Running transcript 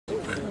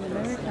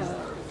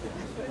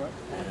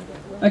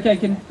Okay,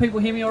 can people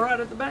hear me all right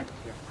at the back?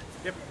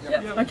 Yep.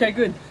 Okay,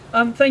 good.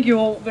 Thank you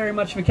all very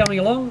much for coming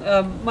along.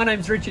 My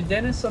name's Richard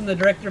Dennis. I'm the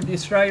director of the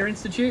Australia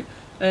Institute,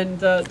 and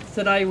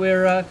today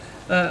we're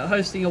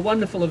hosting a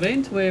wonderful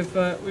event. We've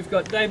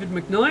got David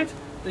McKnight,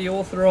 the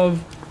author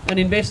of An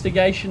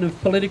Investigation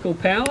of Political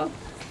Power,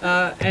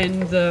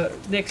 and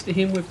next to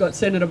him we've got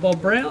Senator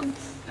Bob Brown.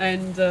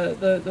 And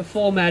the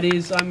format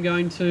is I'm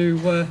going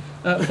to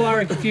fire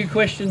a few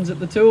questions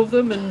at the two of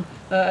them, and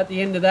at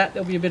the end of that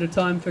there'll be a bit of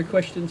time for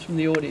questions from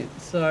the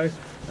audience. So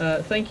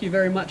thank you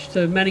very much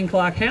to Manning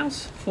Clark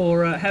House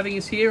for having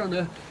us here on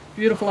a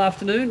beautiful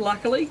afternoon.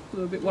 Luckily, we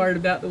were a bit worried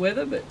about the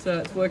weather, but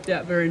it's worked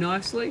out very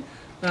nicely.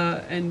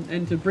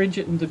 And to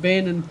Bridget and to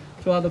Ben and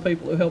to other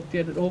people who helped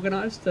get it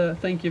organised,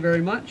 thank you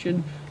very much.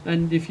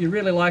 And if you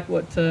really like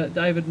what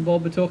David and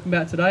Bob are talking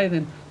about today,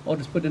 then I'll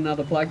just put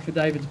another plug for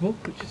David's book,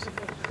 which is,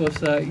 of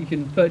course, you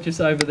can purchase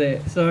over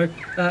there. So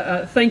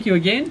thank you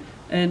again,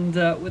 and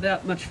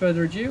without much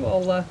further ado,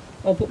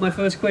 I'll put my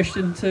first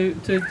question to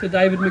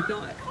David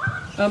McKnight.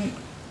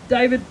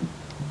 David,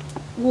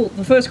 well,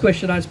 the first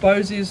question, I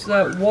suppose, is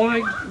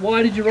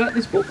why did you write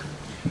this book?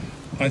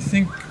 I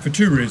think for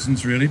two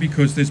reasons, really,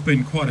 because there's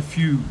been quite a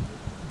few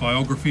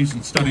biographies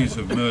and studies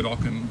of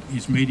Murdoch and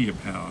his media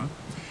power,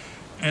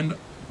 and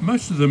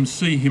most of them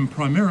see him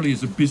primarily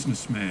as a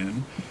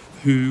businessman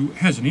who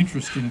has an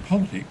interest in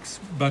politics,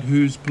 but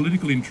whose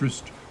political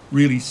interest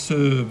really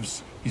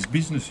serves his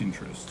business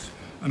interests.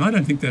 And I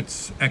don't think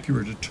that's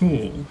accurate at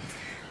all.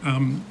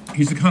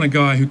 He's the kind of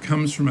guy who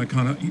comes from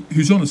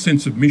who's on a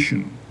sense of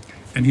mission,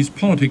 and his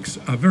politics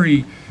are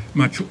very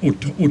much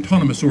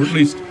autonomous, or at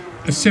least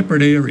a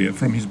separate area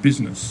from his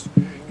business.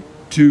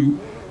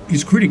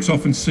 His critics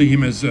often see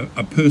him as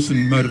a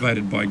person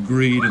motivated by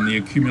greed and the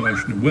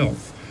accumulation of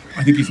wealth.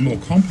 I think he's more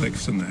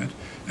complex than that,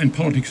 and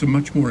politics are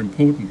much more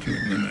important to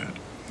him than that.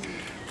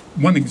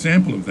 One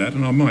example of that,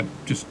 and I might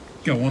just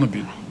go on a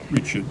bit,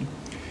 Richard,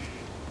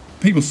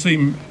 he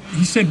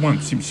said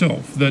once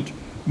himself that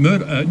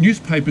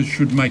newspapers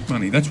should make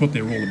money. That's what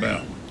they're all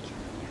about.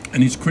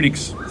 And his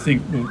critics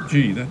think, well,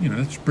 gee,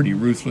 that's pretty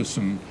ruthless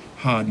and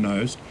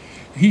hard-nosed.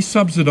 He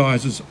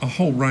subsidises a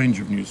whole range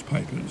of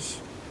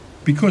newspapers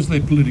because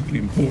they're politically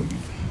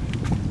important.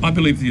 I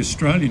believe the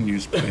Australian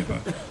newspaper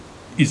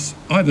is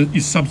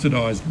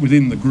subsidised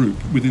within the group,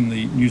 within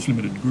the News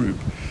Limited group.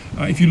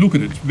 If you look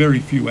at it, it's very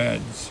few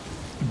ads,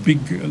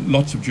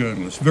 lots of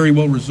journalists, very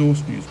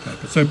well-resourced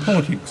newspaper. So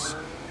politics,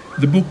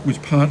 the book was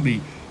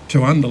partly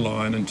to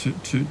underline and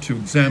to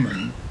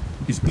examine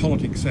his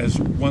politics as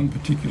one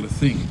particular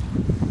thing.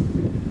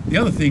 The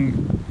other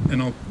thing,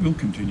 and will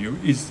continue,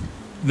 is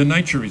the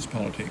nature of his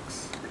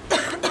politics.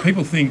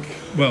 People think,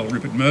 well,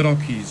 Ruper Murdoch,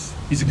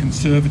 he's a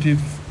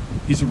conservative,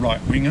 he's a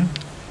right-winger.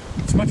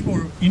 It's much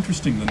more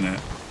interesting than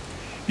that,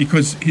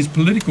 because his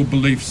political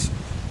beliefs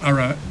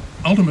are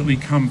ultimately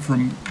come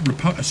from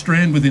a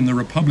strand within the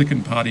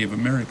Republican Party of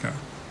America.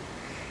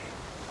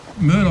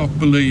 Murdoch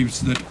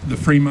believes that the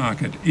free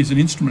market is an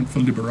instrument for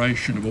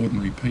liberation of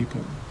ordinary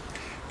people,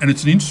 and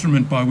it's an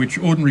instrument by which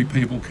ordinary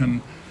people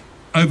can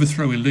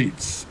overthrow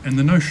elites, and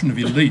the notion of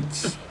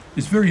elites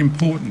is very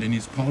important in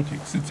his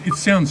politics. It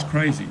sounds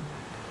crazy,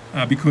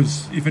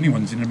 because if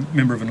anyone's a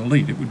member of an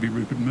elite, it would be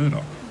Ruper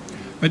Murdoch.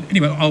 But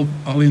anyway,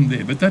 I'll end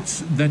there. But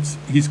that's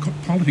his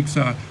politics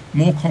are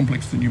more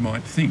complex than you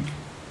might think.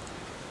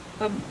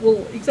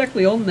 Well,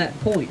 exactly on that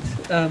point,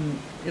 I'm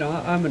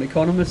an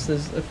economist.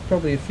 There's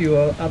probably a few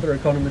other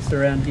economists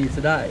around here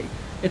today.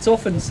 It's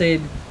often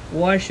said,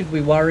 why should we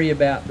worry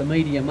about the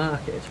media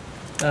market?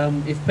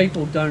 If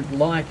people don't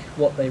like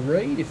what they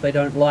read, if they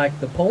don't like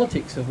the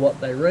politics of what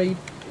they read,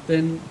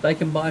 then they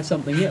can buy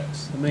something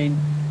else. I mean,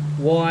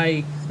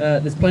 why?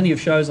 There's plenty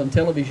of shows on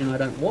television I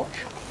don't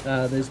watch.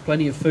 There's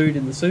plenty of food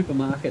in the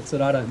supermarkets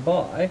that I don't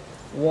buy.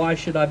 Why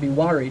should I be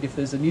worried if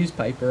there's a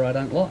newspaper I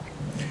don't like?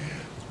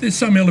 There's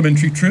some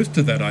elementary truth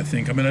to that, I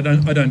think. I mean,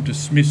 I don't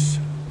dismiss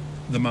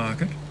the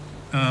market.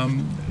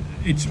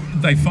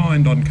 They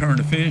find on current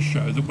affairs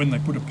show that when they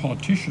put a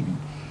politician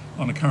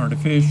on a current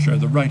affairs show,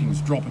 the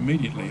ratings drop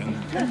immediately, and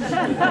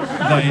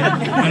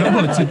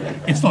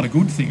it's not a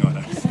good thing, I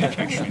don't think.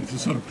 Actually, it's a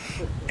sort of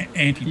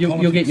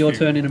anti-politics. You'll get your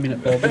turn in a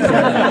minute, Bob.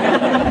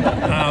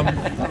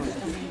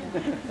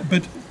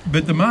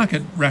 But the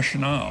market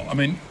rationale, I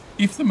mean,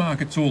 if the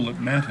market's all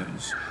that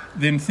matters,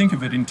 then think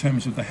of it in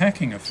terms of the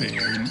hacking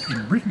affair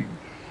in Britain.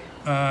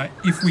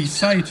 If we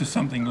say to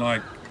something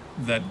like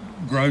that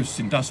gross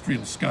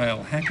industrial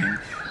scale hacking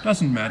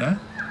doesn't matter,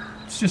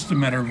 it's just a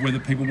matter of whether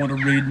people want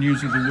to read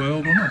news of the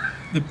world or not.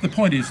 The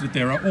point is that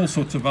there are all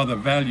sorts of other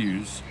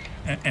values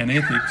and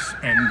ethics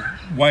and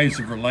ways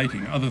of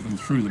relating other than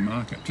through the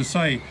market. To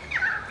say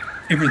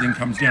everything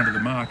comes down to the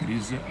market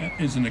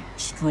is an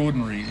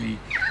extraordinarily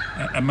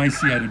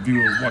emaciated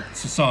view of what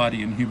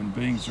society and human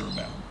beings are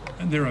about.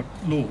 And there are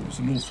laws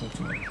and all sorts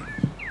of other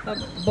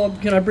things. Bob,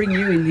 can I bring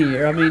you in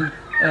here? I mean,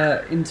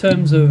 in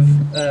terms of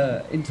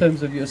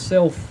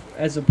yourself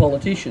as a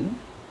politician,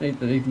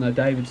 even though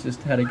David's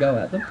just had a go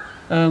at them,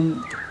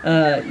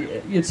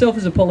 yourself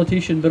as a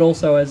politician, but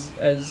also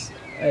as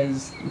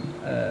there's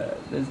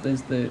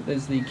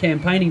the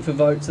campaigning for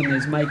votes and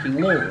there's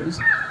making laws.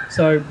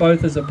 So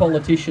both as a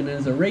politician and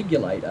as a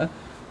regulator,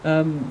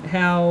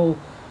 how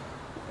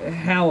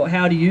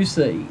do you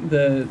see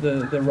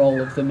the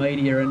role of the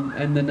media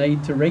and the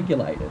need to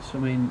regulate it? I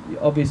mean,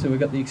 obviously we've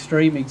got the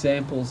extreme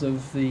examples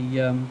of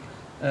phone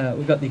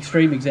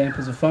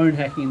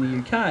hacking in the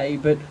UK,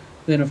 but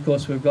then of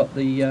course we've got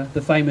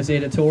the famous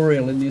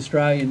editorial in the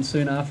Australian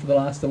soon after the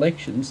last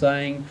election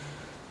saying,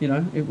 you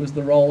know, it was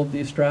the role of the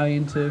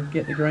Australian to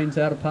get the Greens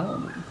out of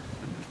Parliament.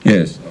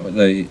 Yes,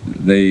 the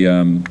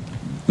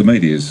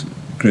media is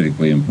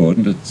critically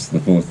important. It's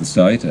the fourth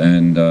estate,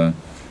 and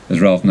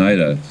as Ralph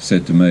Nader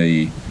said to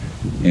me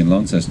in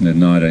Launceston in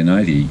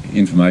 1980,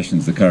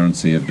 information's the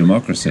currency of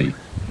democracy.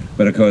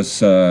 But of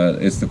course,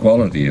 it's the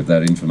quality of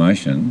that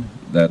information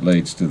that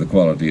leads to the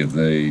quality of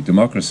the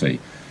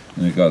democracy.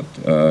 And we've got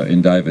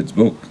in David's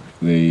book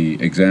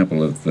the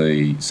example of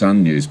the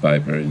Sun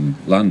newspaper in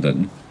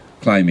London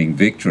claiming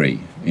victory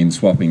in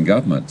swapping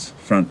governments,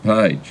 front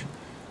page.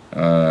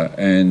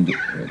 And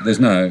there's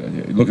no,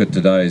 look at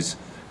today's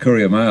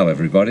Courier Mail,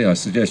 everybody. I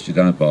suggest you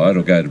don't buy it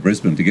or go to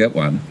Brisbane to get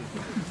one.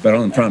 But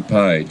on the front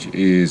page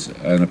is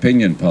an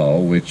opinion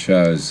poll which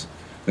shows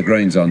the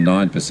Greens on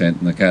 9%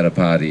 and the Katter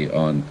Party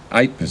on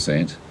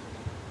 8%.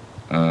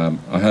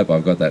 I hope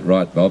I've got that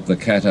right, Bob. The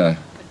Katter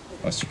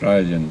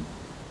Australian,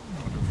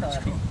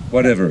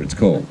 whatever it's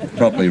called,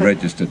 properly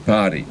registered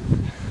party.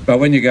 But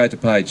when you go to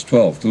page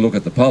 12 to look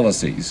at the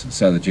policies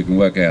so that you can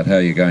work out how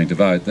you're going to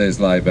vote, there's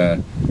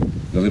Labor,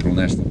 the Liberal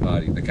National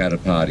Party, the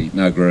Katter Party,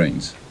 no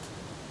Greens.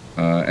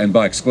 And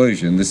by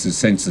exclusion, this is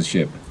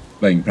censorship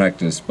being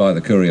practiced by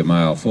the Courier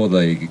Mail for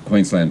the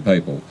Queensland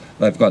people.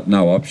 They've got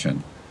no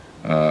option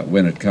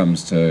when it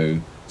comes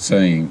to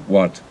seeing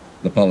what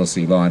the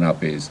policy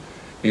lineup is.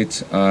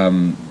 It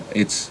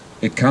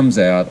comes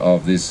out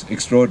of this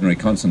extraordinary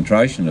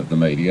concentration of the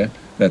media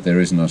that there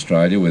is in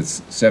Australia, with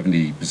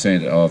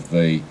 70% of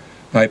the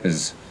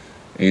papers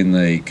in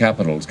the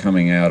capitals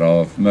coming out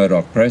of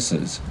Murdoch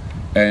presses.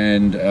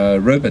 And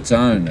Rupert's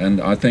own, and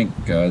I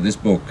think this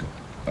book,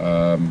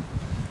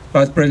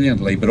 both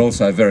brilliantly but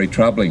also very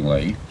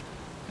troublingly,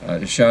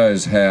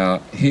 shows how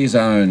his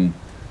own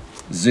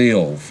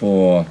zeal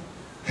for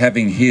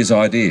having his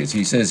ideas,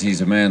 he says he's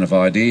a man of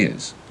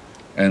ideas,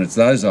 and it's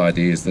those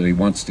ideas that he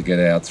wants to get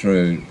out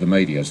through the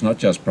media. It's not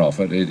just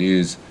profit, it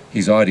is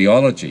his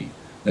ideology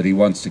that he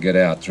wants to get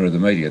out through the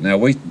media. Now,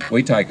 we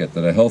take it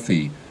that a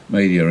healthy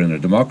media in a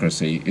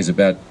democracy is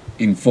about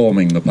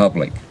informing the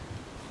public.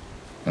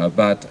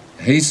 But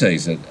he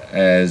sees it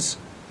as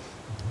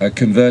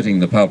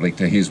converting the public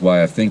to his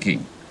way of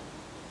thinking.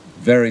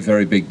 Very,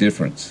 very big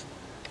difference.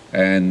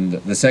 And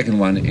the second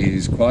one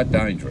is quite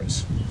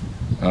dangerous,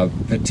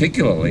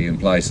 particularly in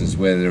places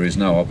where there is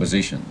no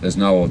opposition, there's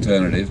no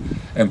alternative,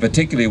 and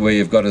particularly where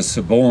you've got a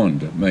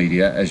suborned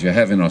media, as you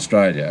have in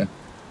Australia,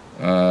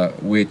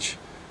 which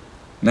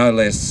no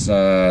less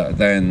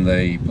than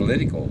the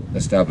political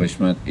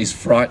establishment is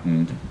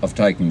frightened of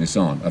taking this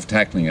on, of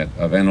tackling it,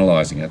 of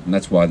analysing it, and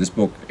that's why this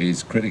book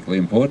is critically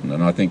important,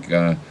 and I think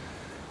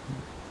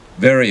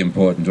very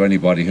important to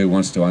anybody who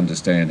wants to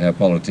understand how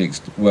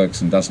politics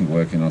works and doesn't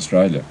work in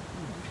Australia.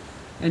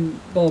 And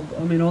Bob,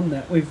 I mean, on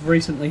that, we've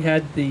recently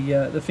had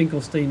the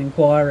Finkelstein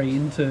inquiry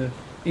into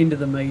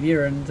the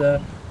media, and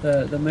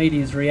the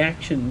media's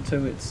reaction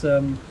to its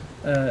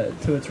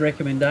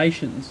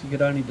recommendations you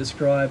could only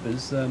describe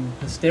as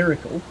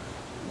hysterical.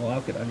 Well,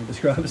 I could only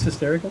describe as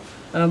hysterical.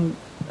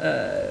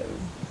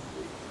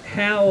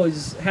 How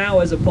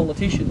as a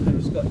politician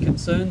who's got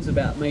concerns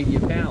about media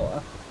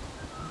power,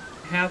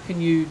 how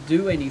can you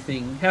do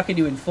anything? How can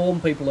you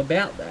inform people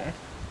about that,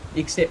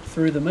 except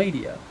through the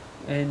media?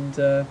 And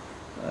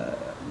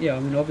yeah, I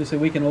mean, obviously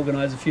we can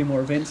organise a few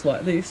more events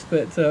like this,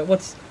 but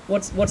what's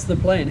the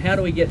plan? How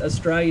do we get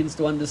Australians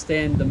to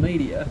understand the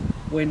media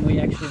when we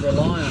actually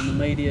rely on the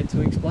media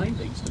to explain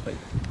things to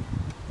people?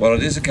 Well,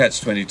 it is a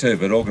catch-22,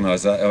 but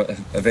organised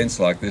events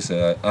like this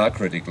are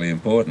critically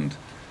important.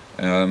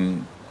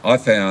 I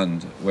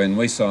found when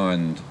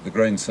the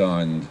Greens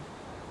signed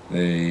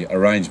the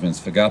arrangements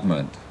for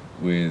government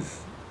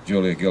with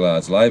Julia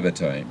Gillard's Labor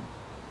team,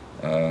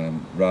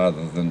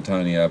 rather than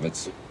Tony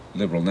Abbott's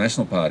Liberal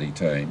National Party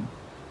team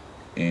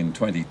in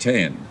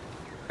 2010,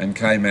 and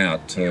came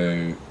out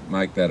to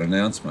make that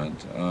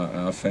announcement,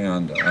 I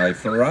found a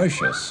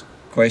ferocious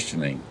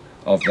questioning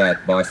of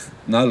that by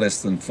no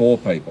less than 4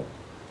 people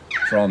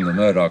from the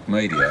Murdoch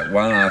media,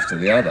 one after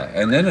the other.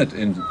 And then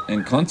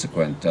in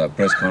consequent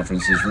press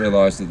conferences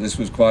realised that this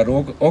was quite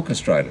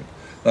orchestrated.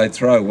 They'd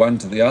throw one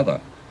to the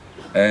other.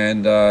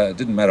 And it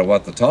didn't matter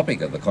what the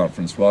topic of the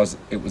conference was,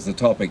 it was the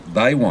topic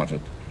they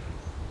wanted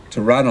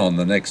to run on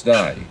the next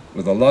day,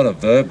 with a lot of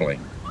verbling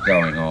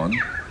going on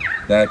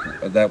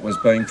that was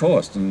being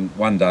forced. And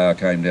one day I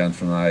came down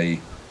from a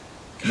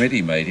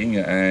committee meeting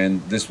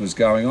and this was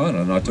going on,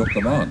 and I took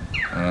them on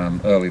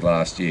early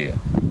last year.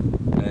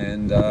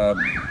 And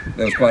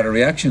there was quite a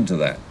reaction to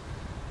that.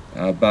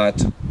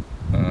 But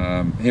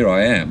here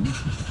I am.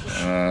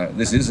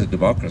 This is a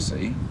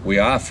democracy. We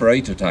are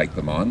free to take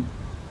them on.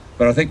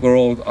 But I think we're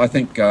all,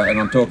 and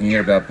I'm talking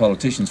here about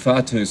politicians,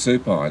 far too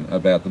supine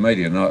about the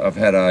media. And I've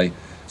had a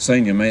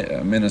senior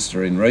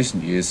minister in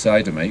recent years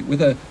say to me,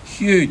 with a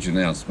huge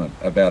announcement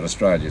about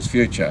Australia's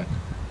future,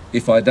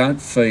 if I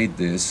don't feed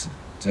this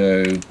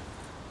to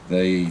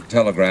the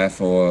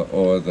Telegraph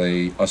or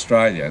the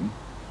Australian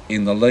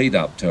in the lead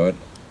up to it,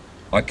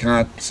 I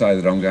can't say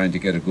that I'm going to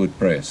get a good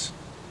press.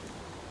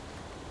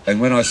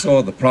 And when I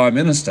saw the Prime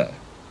Minister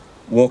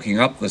walking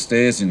up the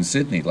stairs in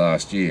Sydney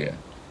last year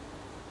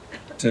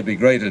to be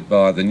greeted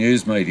by the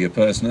news media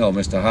personnel,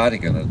 Mr.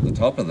 Hartigan, at the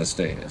top of the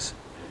stairs,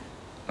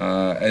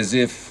 as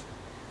if,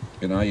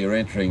 you know, you're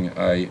entering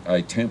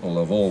a temple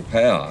of all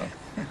power,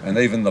 and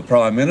even the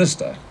Prime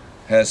Minister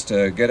has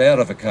to get out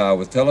of a car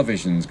with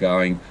televisions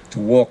going to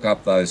walk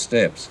up those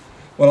steps.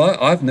 Well,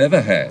 I've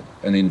never had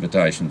an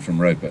invitation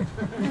from Rupert.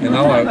 You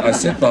know, I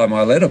sit by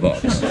my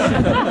letterbox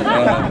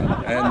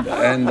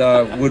and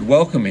would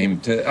welcome him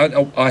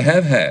to... I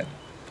have had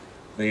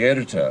the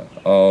editor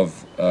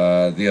of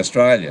The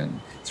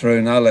Australian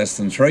through no less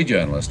than 3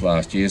 journalists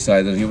last year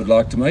say that he would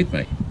like to meet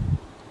me.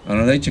 And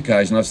on each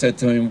occasion I've said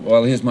to him,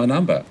 well, here's my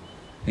number.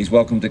 He's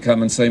welcome to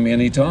come and see me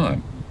any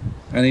time.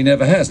 And he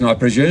never has. And I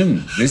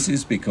presume this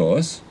is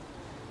because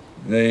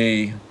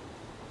the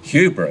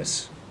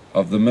hubris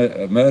of the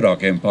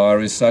Murdoch empire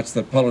is such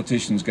that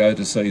politicians go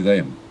to see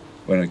them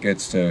when it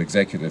gets to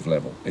executive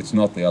level. It's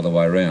not the other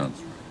way around.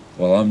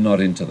 Well, I'm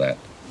not into that.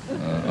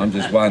 I'm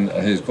just one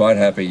who's quite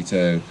happy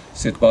to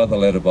sit by the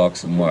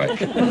letterbox and wait.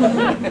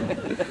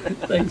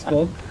 Thanks,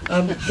 Bob.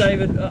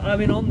 David, I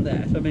mean, on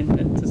that, I mean,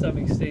 and to some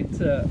extent,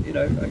 you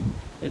know,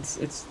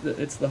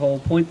 it's the whole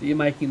point that you're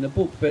making in the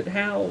book. But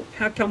how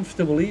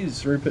comfortable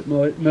is Rupert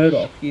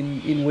Murdoch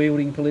in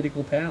wielding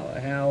political power?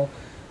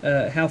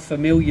 How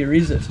familiar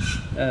is it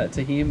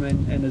to him?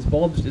 And as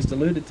Bob's just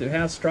alluded to,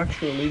 how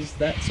structural is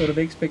that sort of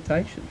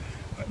expectation?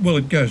 Well,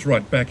 it goes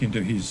right back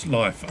into his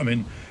life. I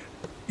mean,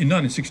 in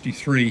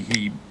 1963,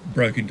 he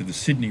broke into the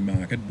Sydney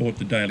market, bought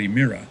the Daily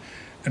Mirror,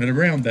 and at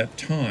around that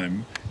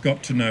time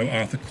got to know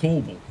Arthur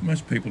Calwell.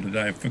 Most people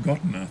today have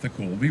forgotten Arthur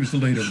Calwell. He was the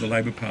leader of the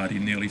Labor Party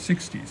in the early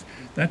 60s.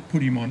 That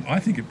put him on, I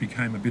think it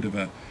became a bit of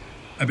a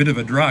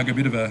drug, a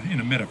bit of a, in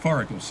a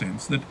metaphorical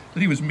sense, that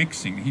he was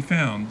mixing. He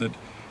found that,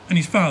 and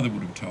his father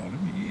would have told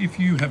him, if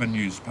you have a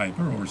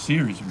newspaper or a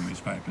series of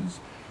newspapers,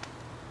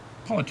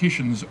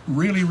 politicians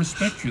really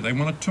respect you. They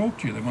want to talk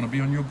to you. They want to be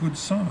on your good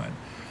side.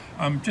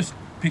 Just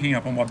picking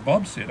up on what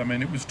Bob said, I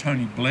mean, it was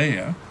Tony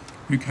Blair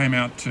who came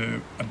out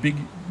to a big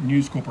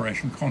News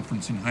Corporation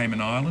conference in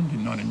Hayman Island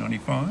in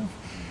 1995.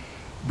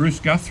 Bruce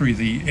Guthrie,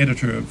 the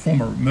editor,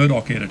 former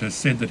Murdoch editor,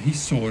 said that he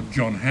saw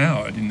John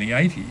Howard in the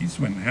 80s,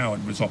 when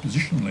Howard was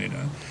opposition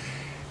leader,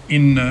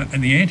 in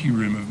the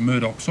anteroom of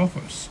Murdoch's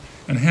office.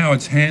 And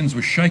Howard's hands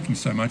were shaking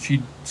so much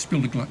he'd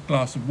spilled a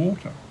glass of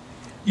water.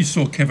 You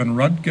saw Kevin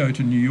Rudd go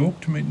to New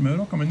York to meet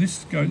Murdoch. I mean,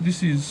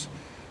 this is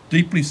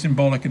deeply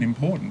symbolic and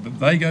important, that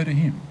they go to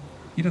him.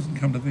 He doesn't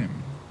come to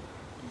them.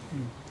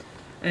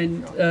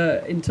 And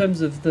in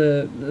terms of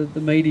the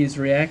media's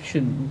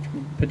reaction,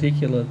 in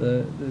particular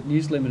the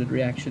News Limited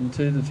reaction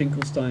to the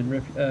Finkelstein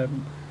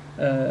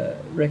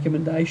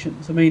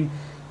recommendations, I mean,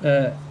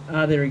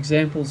 are there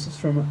examples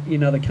from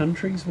in other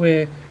countries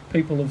where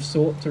people have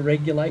sought to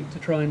regulate to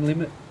try and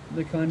limit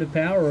the kind of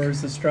power, or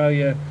is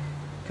Australia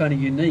kind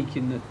of unique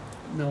in that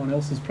no one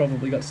else has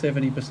probably got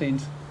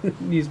 70%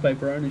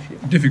 newspaper ownership?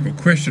 Difficult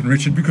question,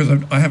 Richard, because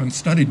I haven't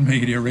studied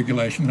media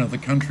regulation in other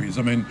countries.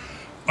 I mean,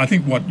 I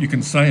think what you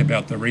can say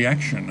about the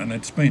reaction, and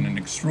it's been an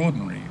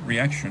extraordinary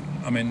reaction,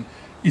 I mean,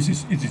 it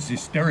is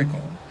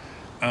hysterical.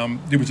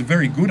 There was a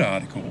very good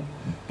article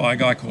by a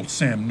guy called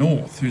Sam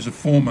North, who's a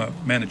former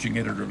managing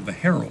editor of the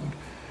Herald,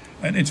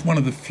 and it's one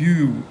of the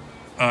few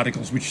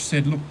articles which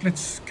said, look,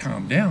 let's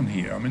calm down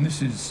here. I mean,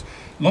 this is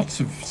lots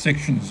of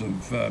sections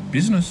of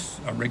business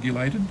are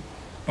regulated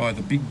by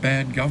the big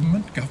bad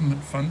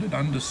government funded,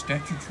 under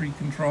statutory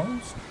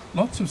controls,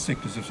 lots of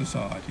sectors of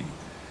society.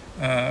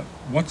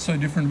 What's so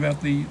different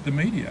about the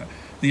media?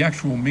 The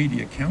actual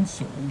media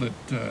council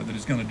that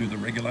is going to do the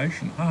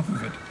regulation, half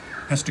of it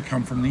has to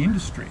come from the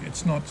industry.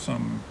 It's not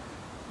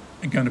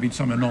going to be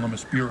some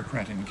anonymous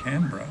bureaucrat in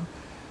Canberra.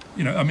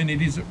 You know, I mean,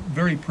 it is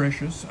very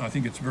precious. I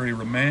think it's very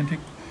romantic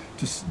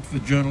for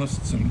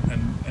journalists and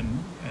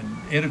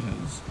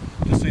editors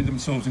to see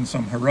themselves in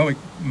some heroic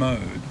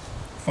mode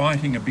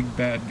fighting a big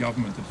bad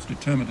government that's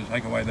determined to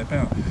take away their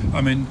power.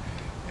 I mean,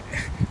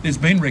 there's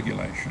been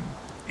regulation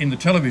in the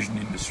television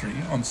industry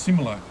on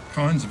similar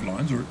kinds of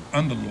lines, or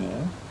under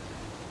law.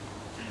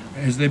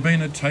 Has there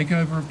been a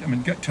takeover of... I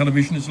mean,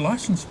 television is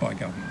licensed by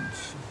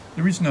governments.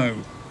 There is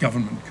no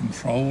government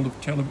control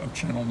of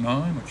Channel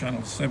 9 or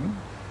Channel 7.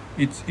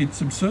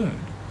 It's absurd.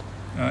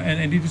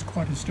 And it is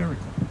quite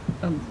hysterical.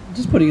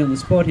 Just putting you on the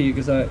spot here,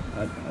 because I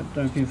don't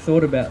know if you've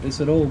thought about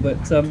this at all,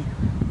 but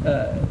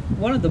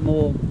one of the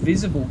more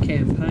visible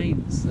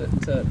campaigns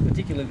that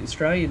particularly the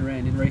Australian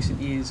ran in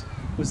recent years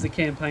was the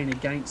campaign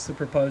against the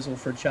proposal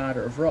for a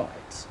Charter of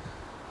Rights,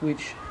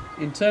 which,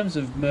 in terms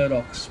of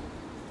Murdoch's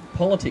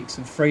politics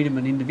of freedom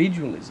and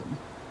individualism,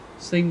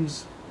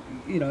 seems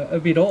a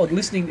bit odd.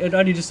 Listening, it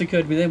only just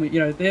occurred to me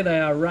then, there they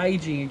are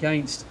raging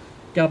against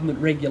government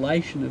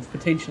regulation of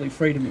potentially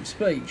freedom of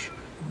speech.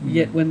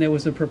 Yet when there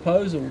was a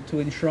proposal to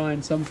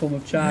enshrine some form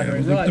of charter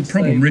and rights... The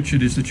problem,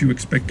 Richard, is that you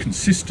expect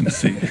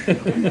consistency.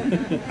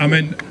 I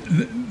mean,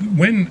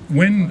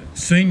 when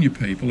senior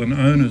people and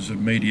owners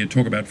of media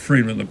talk about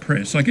freedom of the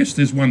press, I guess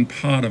there's one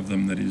part of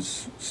them that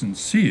is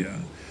sincere,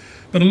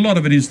 but a lot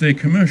of it is their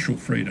commercial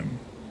freedom.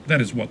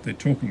 That is what they're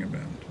talking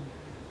about.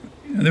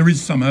 There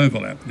is some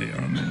overlap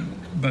there,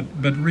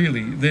 but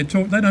really they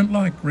don't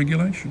like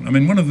regulation. I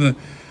mean, one of the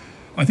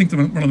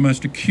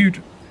most acute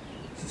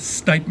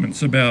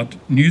statements about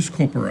News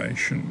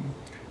Corporation,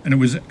 and it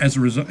was as a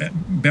result,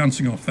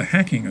 bouncing off the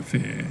hacking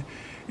affair,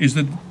 is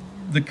that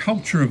the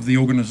culture of the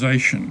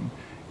organisation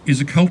is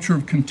a culture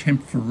of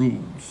contempt for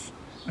rules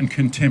and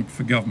contempt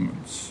for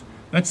governments.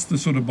 That's the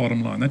sort of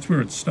bottom line. That's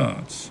where it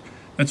starts.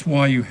 That's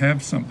why you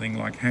have something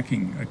like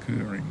hacking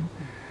occurring.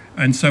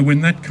 And so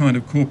when that kind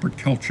of corporate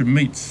culture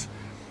meets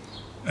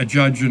a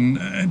judge and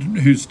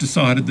who's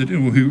decided that,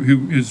 or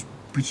who is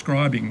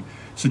prescribing,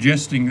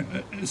 suggesting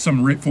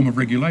some form of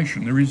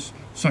regulation, there is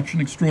such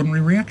an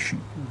extraordinary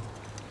reaction.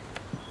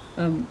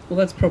 Well,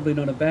 that's probably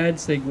not a bad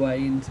segue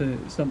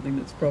into something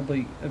that's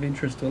probably of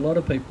interest to a lot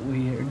of people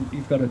here. And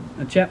you've got a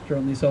chapter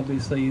on this,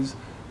 obviously,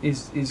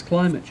 is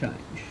climate change.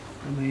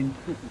 I mean,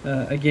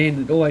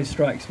 again, it always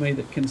strikes me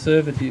that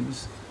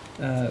conservatives,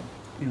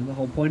 the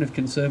whole point of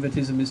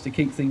conservatism is to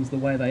keep things the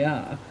way they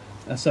are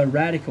so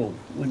radical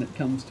when it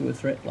comes to a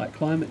threat like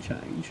climate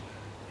change.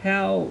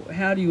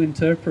 How do you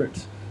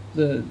interpret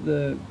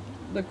the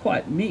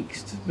quite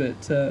mixed,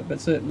 but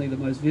certainly the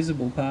most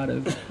visible part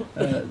of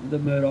the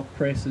Murdoch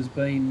press has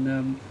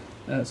been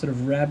sort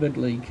of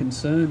rabidly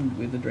concerned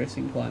with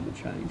addressing climate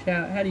change?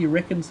 How do you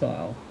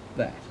reconcile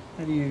that?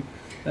 How do you,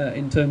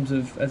 in terms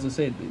of, as I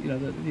said,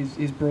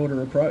 his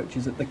broader approach,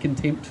 is it the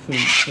contempt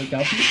for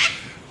government?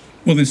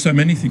 Well, there's so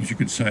many things you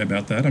could say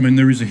about that. I mean,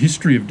 there is a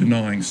history of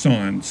denying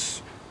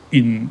science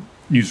in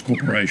News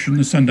Corporation.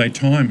 The Sunday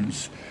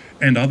Times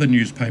and other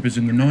newspapers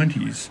in the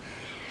 90s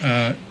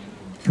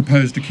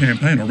proposed a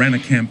campaign, or ran a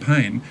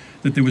campaign,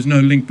 that there was no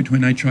link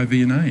between HIV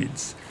and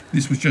AIDS.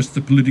 This was just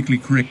the politically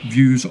correct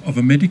views of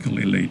a medical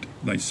elite,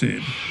 they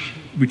said,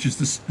 which is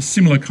a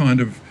similar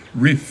kind of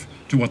riff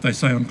to what they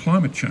say on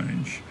climate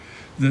change.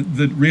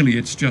 That really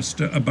it's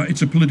just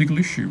it's a political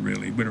issue,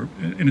 really,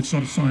 and it's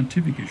not a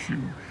scientific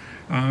issue.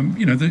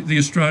 The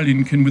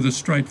Australian can with a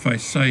straight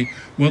face say,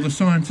 well, the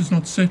science is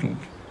not settled.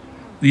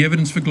 The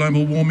evidence for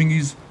global warming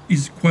is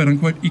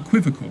quote-unquote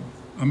equivocal.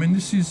 I mean,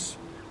 this is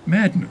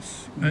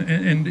madness,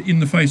 and in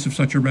the face of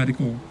such a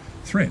radical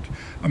threat.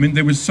 I mean,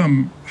 there was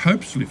some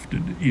hopes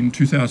lifted in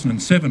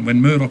 2007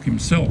 when Murdoch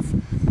himself,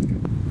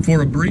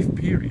 for a brief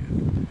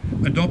period,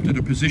 adopted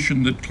a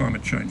position that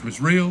climate change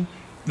was real,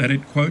 that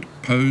it, quote,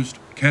 posed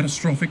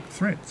catastrophic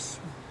threats.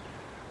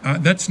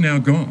 That's now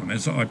gone,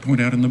 as I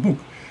point out in the book.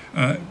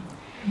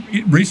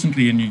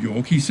 Recently in New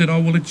York, he said, oh,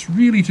 well, it's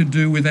really to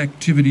do with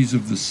activities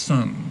of the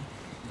sun.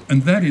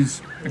 And that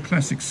is a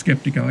classic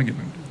skeptic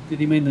argument. Did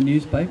he mean the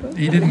newspaper?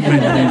 He didn't mean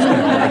the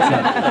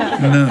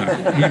newspaper. No,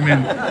 he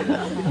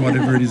meant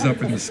whatever it is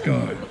up in the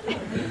sky.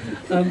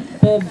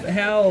 Bob,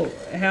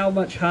 how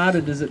much harder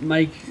does it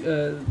make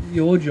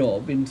your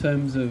job in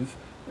terms of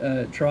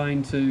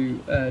trying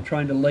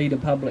to lead a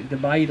public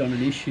debate on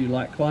an issue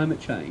like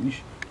climate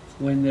change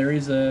when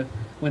there's a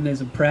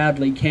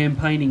proudly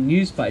campaigning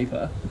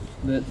newspaper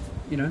that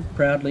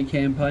proudly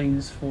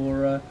campaigns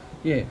for a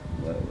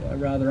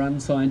rather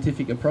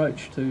unscientific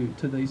approach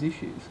to these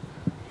issues?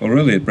 Well,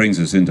 really it brings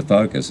us into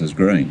focus as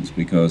Greens,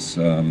 because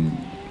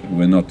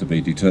we're not to be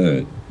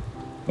deterred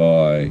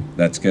by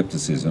that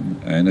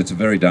scepticism, and it's a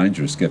very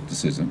dangerous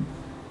scepticism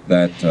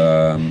that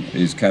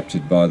is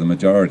captured by the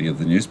majority of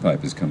the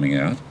newspapers coming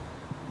out,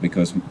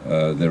 because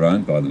they're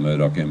owned by the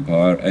Murdoch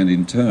empire, and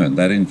in turn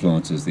that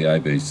influences the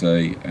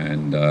ABC,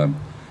 and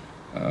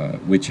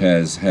which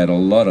has had a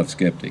lot of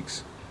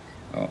skeptics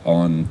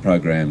on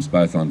programs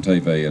both on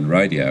TV and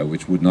radio,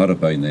 which would not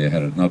have been there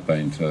had it not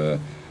been for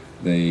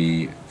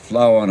the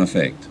flow-on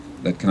effect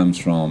that comes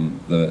from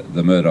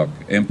the Murdoch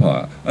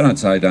empire. I don't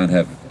say don't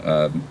have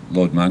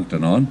Lord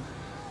Monckton on,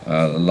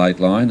 Late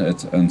Line,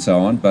 and so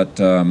on, but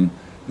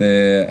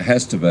there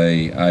has to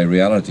be a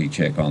reality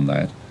check on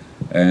that.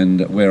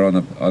 And we're on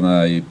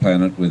a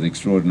planet with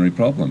extraordinary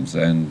problems,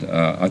 and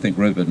I think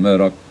Ruper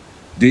Murdoch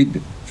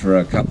did, for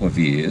a couple of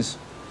years,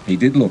 he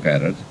did look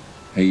at it.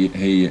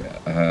 He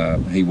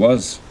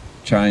was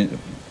changed,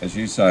 as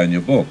you say in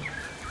your book.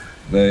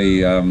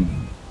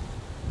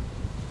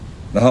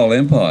 The whole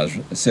empire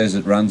says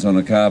it runs on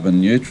a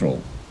carbon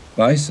neutral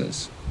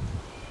basis,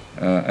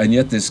 and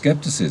yet there's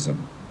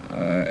scepticism,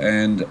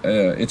 and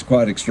it's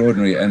quite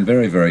extraordinary and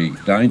very, very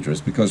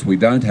dangerous, because we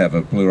don't have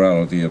a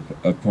plurality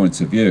of points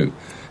of view,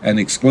 and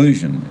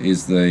exclusion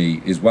is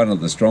one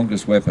of the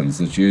strongest weapons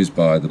that's used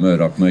by the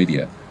Murdoch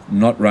media.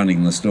 Not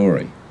running the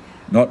story,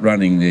 not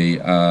running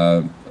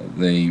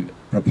the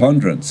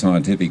preponderant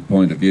scientific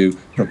point of view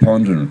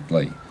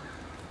preponderantly.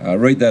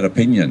 Read that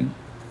opinion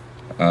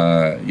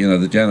you know,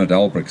 the Janet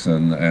Albricks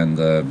and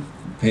the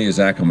Piers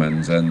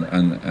Ackermans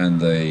and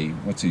the,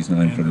 what's his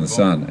name from The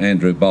Sun,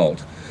 Andrew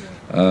Bolt.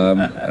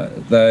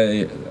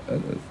 They're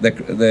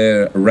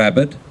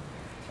rabid,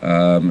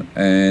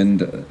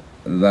 and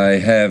they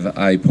have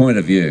a point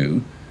of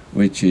view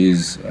which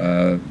is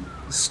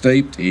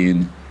steeped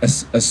in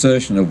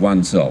assertion of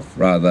oneself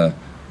rather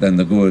than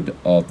the good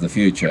of the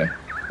future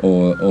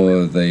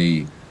or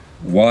the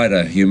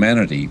wider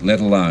humanity, let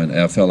alone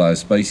our fellow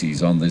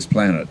species on this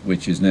planet,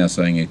 which is now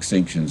seeing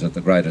extinctions at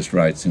the greatest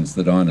rate since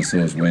the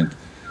dinosaurs went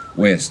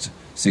west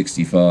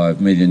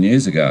 65 million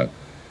years ago.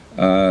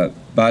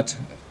 But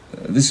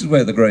this is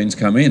where the Greens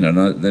come in,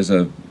 and there's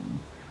a,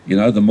 you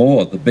know, the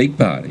more the big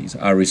parties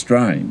are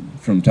restrained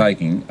from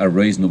taking a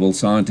reasonable,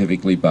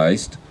 scientifically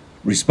based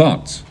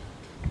response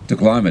to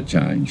climate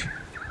change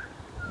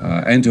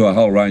and to a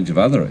whole range of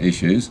other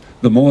issues,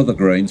 the more the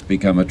Greens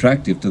become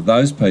attractive to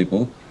those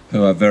people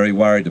who are very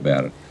worried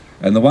about it.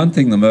 And the one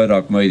thing the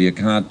Murdoch media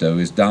can't do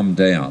is dumb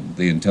down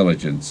the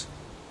intelligence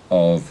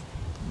of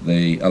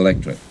the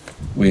electorate.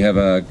 We have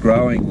a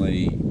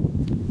growingly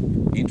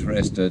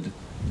interested,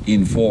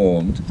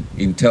 informed,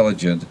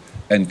 intelligent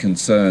and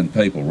concerned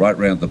people right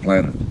round the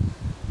planet.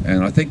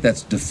 And I think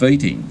that's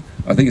defeating.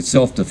 I think it's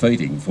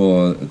self-defeating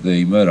for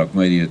the Murdoch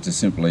media to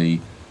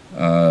simply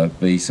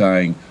be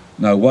saying,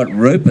 no, what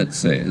Rupert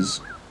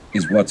says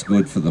is what's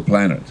good for the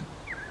planet.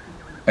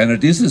 And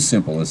it is as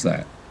simple as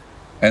that.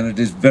 And it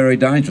is very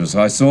dangerous.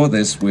 I saw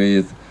this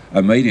with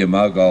a media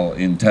mogul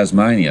in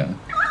Tasmania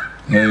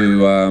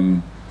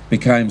who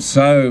became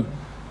so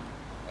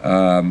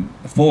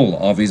full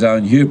of his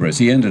own hubris.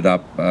 He ended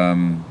up,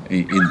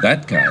 in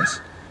that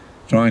case,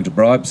 trying to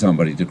bribe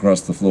somebody to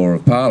cross the floor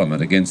of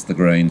Parliament against the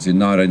Greens in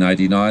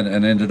 1989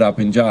 and ended up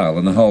in jail,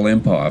 and the whole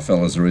empire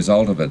fell as a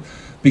result of it,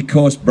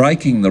 because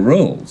breaking the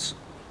rules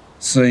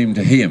seemed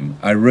to him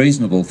a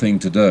reasonable thing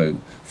to do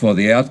for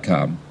the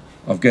outcome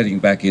of getting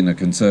back in a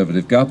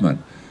Conservative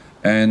government.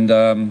 And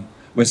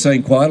we're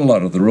seeing quite a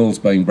lot of the rules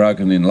being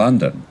broken in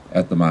London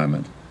at the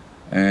moment.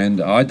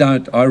 And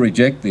I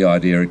reject the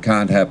idea it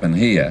can't happen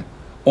here,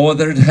 or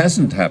that it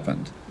hasn't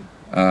happened.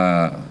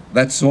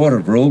 That sort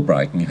of rule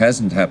breaking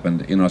hasn't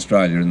happened in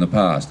Australia in the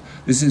past.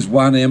 This is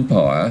one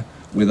empire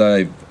with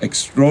an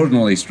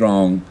extraordinarily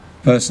strong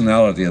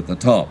personality at the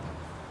top.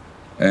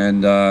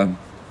 And,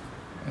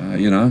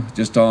 you know,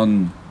 just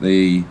on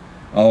the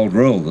old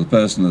rule, the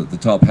person at the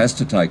top has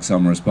to take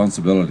some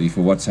responsibility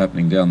for what's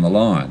happening down the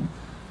line.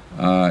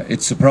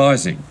 It's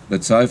surprising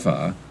that so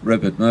far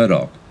Ruper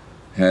Murdoch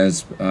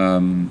has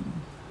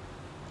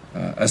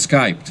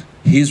escaped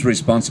his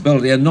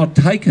responsibility and not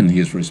taken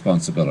his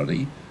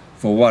responsibility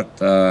for what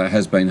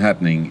has been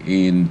happening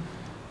in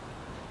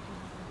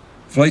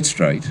Fleet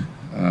Street,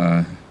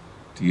 to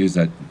use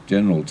that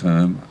general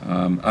term,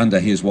 under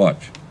his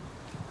watch.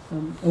 I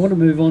want to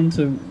move on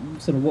to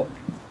sort of what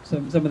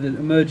some of the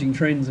emerging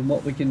trends and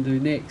what we can do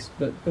next.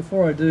 But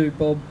before I do,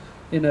 Bob,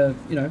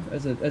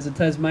 as a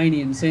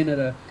Tasmanian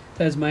senator,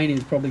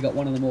 Tasmania's probably got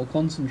one of the more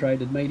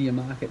concentrated media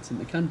markets in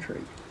the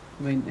country.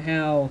 I mean,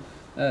 how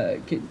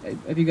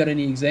have you got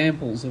any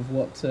examples of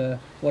what a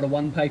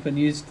one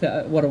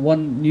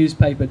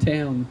newspaper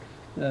town,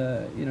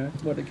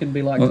 what it can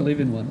be like to live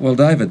in one? Well,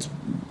 David's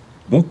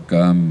book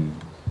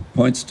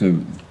points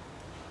to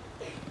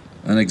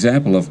an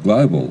example of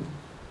global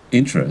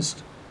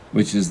interest,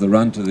 which is the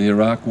run to the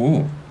Iraq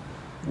War,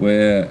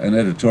 where an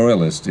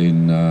editorialist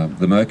in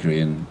the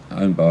Mercury,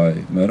 owned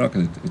by Murdoch,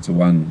 it's a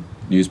one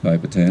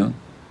newspaper town,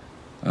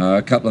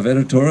 a couple of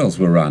editorials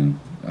were run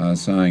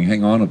saying,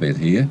 hang on a bit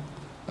here,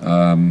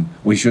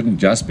 we shouldn't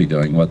just be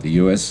doing what the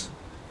US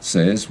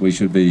says, we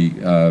should be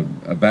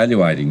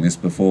evaluating this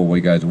before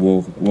we go to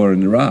war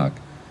in Iraq.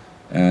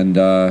 And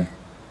a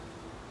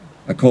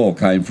call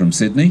came from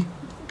Sydney,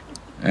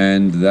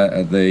 and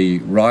the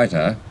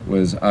writer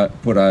was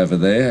put over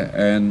there,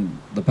 and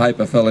the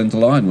paper fell into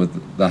line with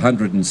the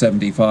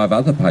 175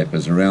 other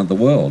papers around the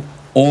world,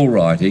 all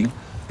writing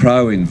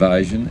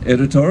pro-invasion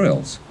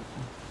editorials.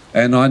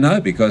 And I know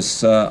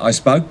because I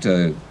spoke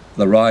to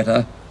the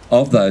writer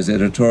of those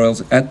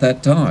editorials at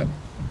that time.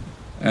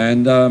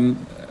 And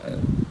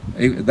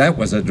that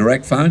was a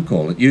direct phone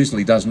call. It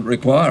usually doesn't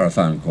require a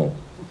phone call.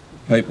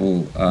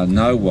 People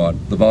know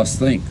what the boss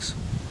thinks.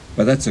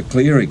 But that's a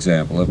clear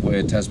example of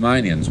where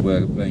Tasmanians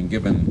were being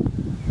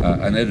given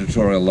an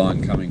editorial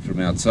line coming from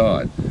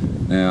outside.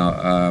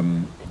 Now,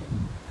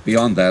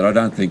 beyond that, I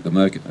don't think the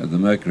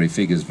Mercury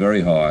figures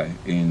very high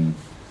in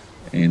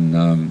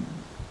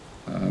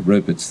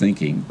Rupert's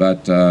thinking.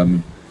 But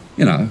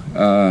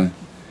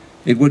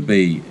it would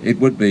be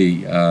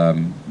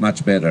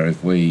much better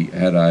if we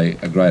had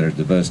a greater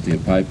diversity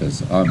of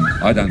papers.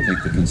 I don't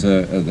think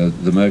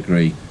the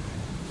Mercury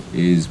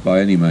is by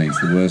any means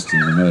the worst in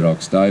the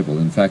Murdoch stable.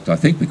 In fact, I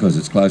think because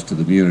it's close to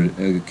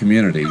the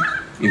community,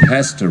 it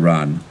has to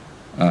run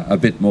a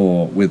bit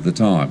more with the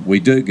time.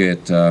 We do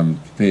get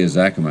Piers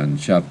Ackerman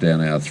shoved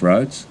down our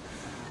throats,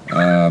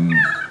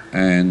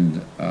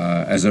 and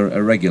as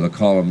a regular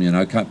column,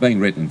 being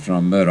written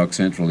from Murdoch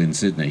Central in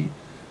Sydney,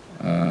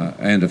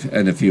 and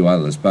a few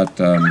others. But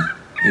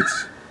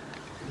it's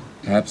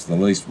perhaps the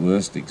least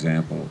worst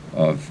example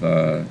of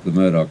the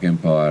Murdoch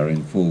empire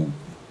in full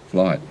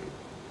flight.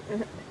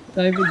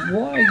 David,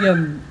 why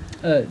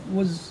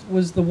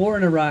was the war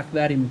in Iraq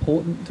that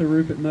important to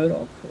Rupert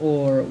Murdoch,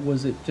 or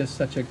was it just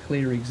such a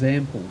clear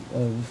example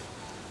of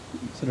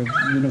sort of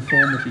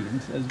uniformity?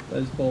 And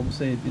as Bob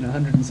said,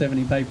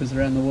 170 papers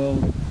around the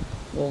world,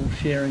 all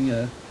sharing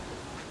a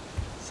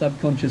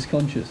subconscious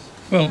conscious.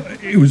 Well,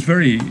 it was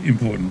very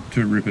important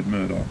to Rupert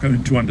Murdoch,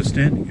 to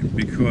understanding him,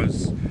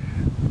 because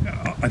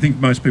I think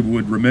most people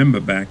would remember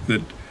back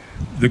that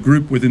the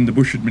group within the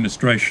Bush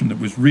administration that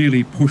was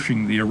really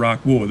pushing the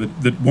Iraq war,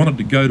 that wanted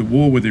to go to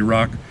war with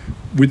Iraq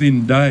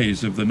within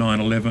days of the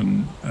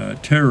 9/11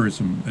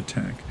 terrorism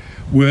attack,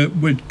 were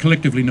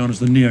collectively known as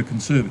the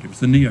neoconservatives,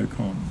 the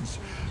neocons.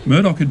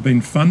 Murdoch had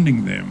been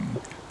funding them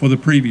for the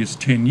previous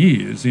 10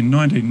 years. In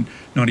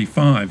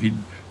 1995, he'd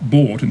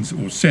bought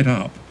or set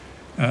up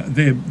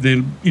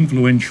their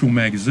influential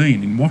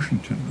magazine in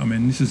Washington. I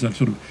mean, this is a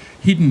sort of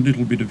hidden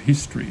little bit of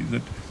history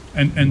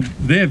and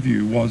their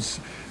view was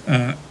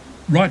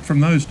right from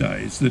those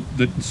days that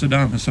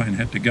Saddam Hussein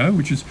had to go,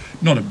 which is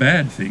not a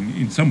bad thing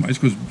in some ways,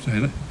 because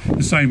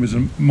Hussein was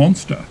a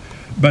monster.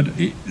 But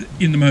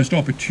in the most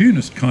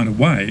opportunist kind of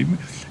way,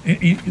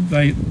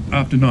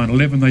 after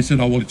 9/11, they said,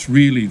 oh, well,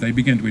 they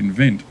began to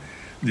invent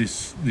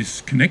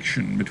this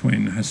connection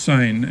between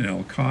Hussein and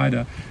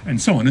Al-Qaeda and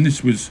so on. And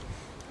this was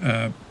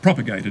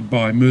propagated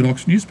by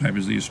Murdoch's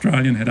newspapers. The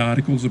Australian had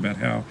articles about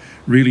how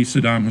really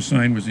Saddam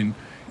Hussein was in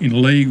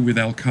league with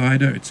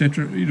Al-Qaeda,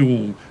 etc.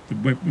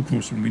 Of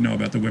course, when we know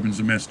about the weapons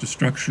of mass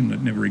destruction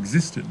that never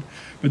existed.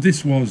 But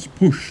this was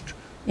pushed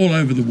all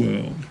over the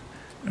world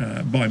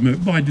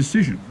by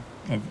decision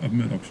of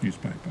Murdoch's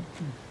newspaper.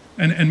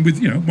 And with,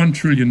 $1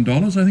 trillion,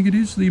 I think it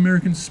is, the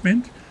Americans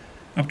spent,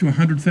 up to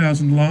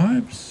 100,000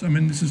 lives. I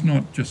mean, this is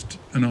not just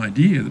an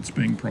idea that's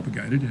being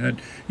propagated.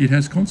 It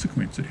has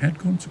consequences. It had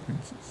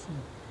consequences.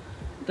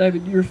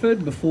 David, you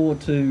referred before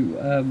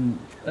to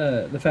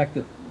the fact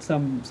that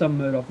some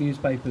Murdoch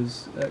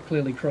newspapers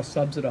clearly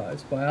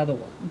cross-subsidised by other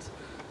ones.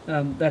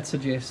 That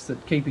suggests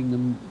that keeping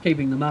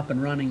them up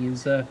and running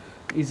is an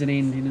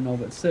end in and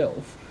of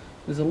itself.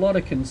 There's a lot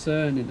of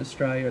concern in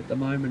Australia at the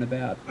moment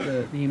about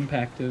the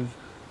impact of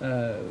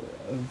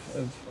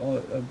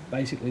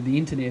basically the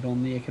internet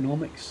on the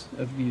economics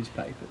of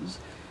newspapers.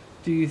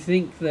 Do you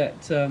think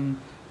that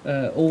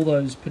all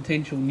those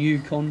potential new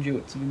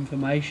conduits of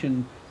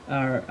information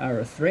are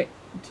a threat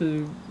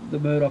to the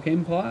Murdoch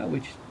empire,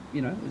 which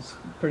is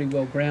pretty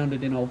well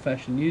grounded in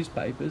old-fashioned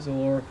newspapers,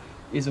 or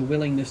is a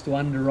willingness to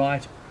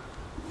underwrite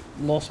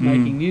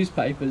loss-making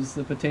newspapers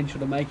the potential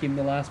to make him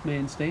the last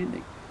man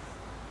standing?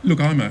 Look,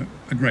 I'm a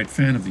great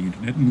fan of the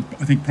internet, and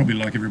I think probably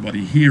like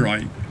everybody here,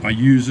 I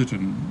use it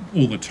and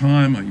all the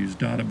time. I use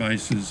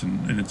databases,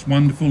 and it's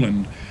wonderful.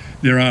 And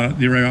there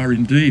are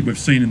indeed, we've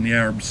seen in the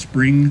Arab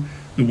Spring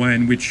the way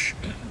in which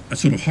a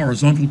sort of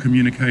horizontal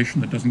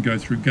communication that doesn't go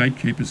through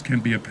gatekeepers can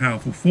be a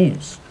powerful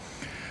force.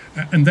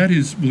 And that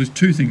is, well, there's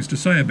two things to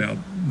say about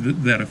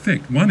that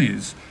effect. One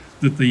is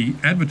that the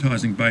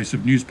advertising base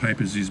of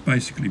newspapers is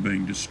basically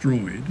being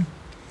destroyed.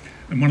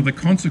 And one of the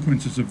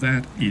consequences of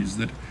that is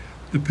that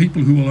the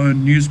people who will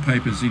own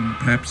newspapers in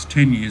perhaps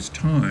 10 years'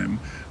 time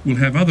will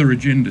have other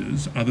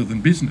agendas other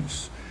than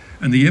business.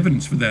 And the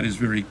evidence for that is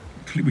very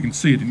clear. We can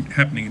see it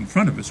happening in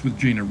front of us with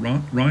Gina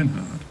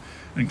Rinehart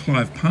and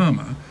Clive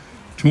Palmer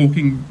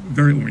talking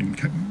in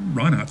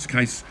Reinhardt's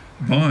case,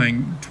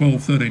 buying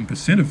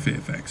 12-13% of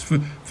Fairfax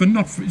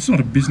it's not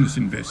a business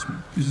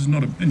investment. This is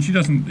not and she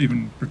doesn't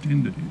even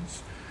pretend it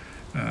is.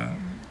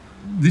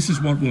 This is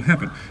what will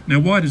happen. Now,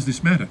 why does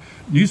this matter?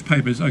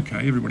 Newspapers,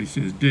 okay, everybody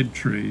says dead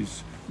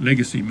trees,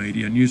 legacy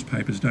media,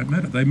 newspapers don't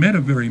matter. They matter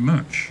very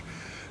much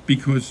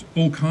because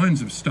all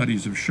kinds of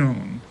studies have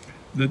shown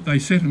that they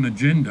set an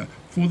agenda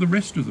for the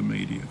rest of the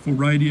media, for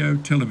radio,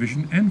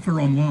 television, and for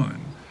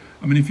online.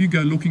 I mean, if you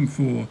go looking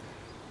for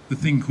the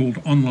thing called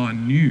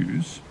online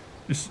news,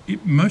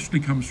 it mostly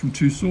comes from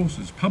two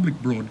sources, public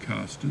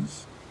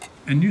broadcasters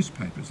and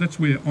newspapers. That's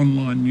where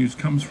online news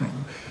comes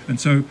from. And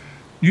so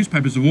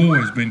newspapers have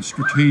always been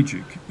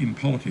strategic in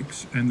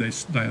politics, and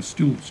they are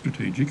still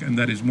strategic, and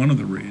that is one of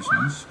the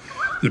reasons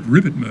that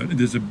Rupert Murdoch,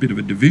 there's a bit of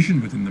a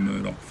division within the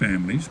Murdoch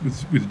families,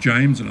 with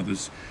James and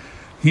others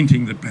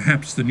hinting that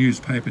perhaps the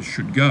newspapers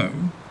should go.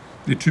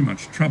 They're too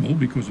much trouble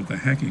because of the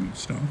hacking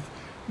stuff.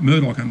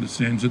 Murdoch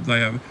understands that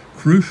they are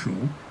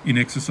crucial in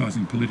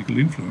exercising political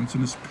influence,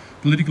 and it's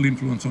political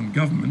influence on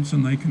governments,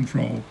 and they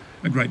control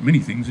a great many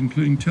things,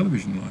 including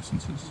television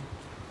licences.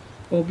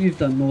 Well, you've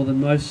done more than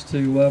most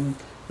to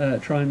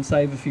try and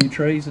save a few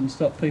trees and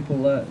stop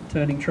people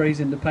turning trees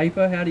into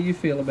paper. How do you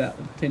feel about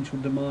the potential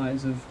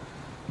demise of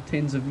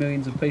tens of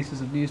millions of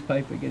pieces of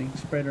newspaper getting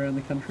spread around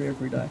the country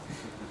every day?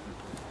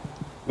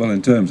 Well,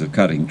 in terms of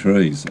cutting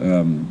trees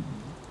and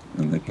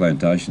the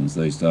plantations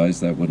these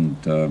days, that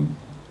wouldn't...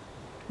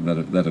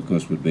 That of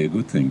course would be a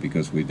good thing,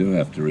 because we do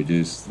have to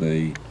reduce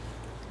the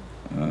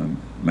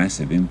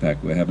massive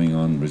impact we're having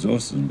on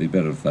resources. It'd be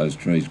better if those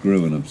trees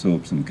grew and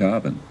absorbed some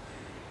carbon.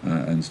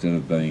 instead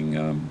of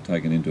being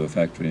taken into a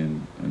factory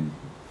and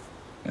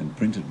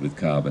printed with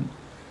carbon.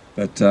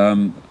 But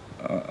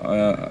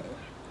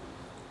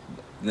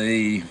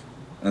the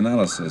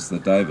analysis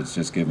that David's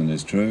just given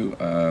is true.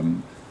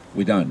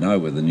 We don't know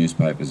whether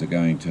newspapers are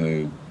going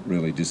to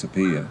really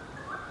disappear.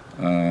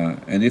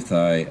 And if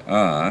they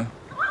are,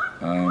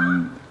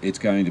 it's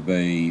going to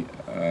be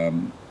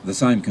the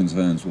same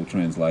concerns will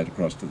translate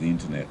across to the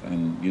internet.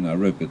 And, you know,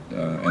 Rupert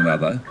and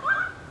other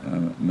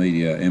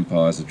media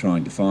empires are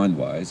trying to find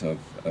ways of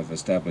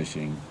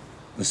establishing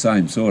the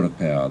same sort of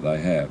power they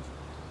have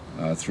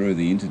through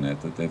the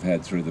internet that they've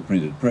had through the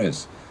printed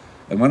press.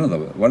 And one of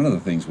the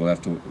things we'll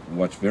have to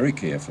watch very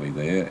carefully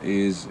there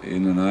is,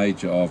 in an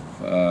age of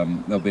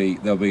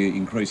there'll be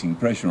increasing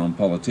pressure on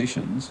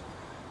politicians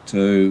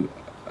to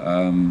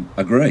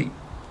agree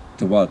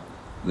to what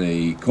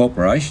the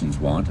corporations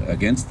want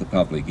against the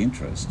public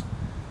interest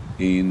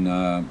in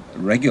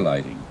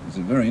regulating. It's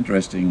a very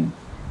interesting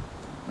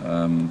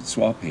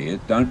swap here.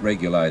 Don't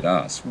regulate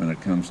us when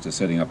it comes to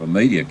setting up a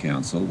media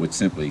council, which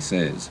simply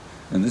says,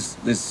 and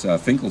this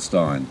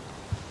Finkelstein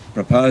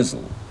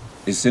proposal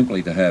is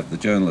simply to have the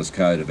Journalist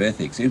Code of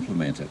Ethics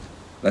implemented.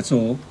 That's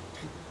all.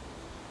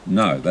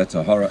 No, that's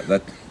a horror.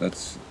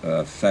 That's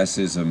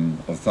fascism,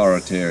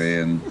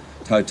 authoritarian,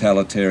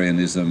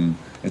 totalitarianism,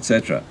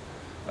 etc.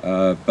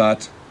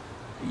 But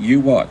you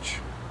watch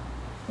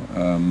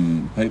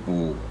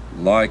people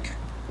like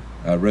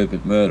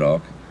Ruper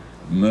Murdoch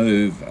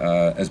move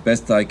as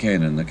best they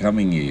can in the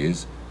coming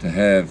years to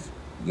have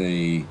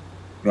the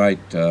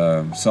great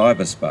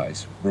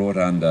cyberspace brought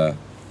under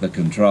the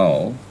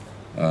control,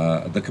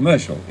 the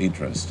commercial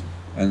interest,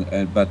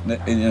 but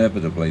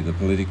inevitably the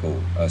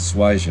political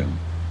sway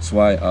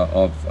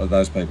of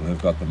those people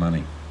who've got the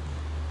money.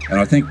 And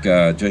I think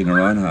Gina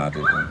Reinhardt,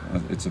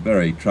 it's a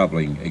very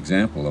troubling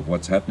example of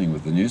what's happening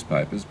with the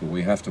newspapers, but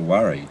we have to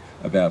worry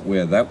about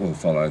where that will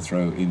follow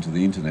through into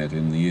the internet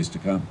in the years to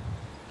come.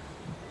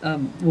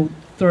 We'll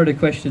throw to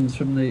questions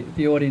from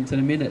the audience in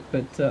a minute,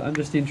 but I'm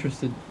just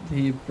interested to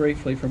hear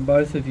briefly from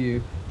both of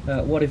you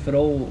what, if at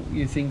all,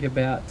 you think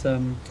about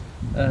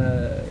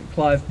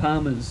Clive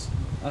Palmer's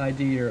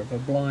idea of a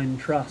blind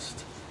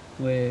trust,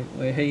 where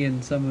he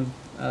and some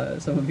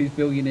of his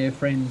billionaire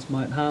friends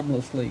might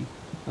harmlessly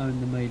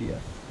own the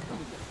media.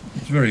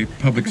 It's very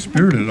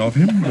public-spirited of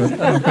him, but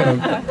I've got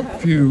a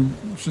few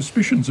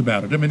suspicions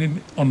about it. I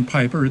mean, on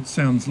paper it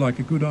sounds like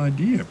a good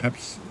idea.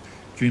 Perhaps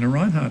Gina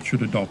Reinhardt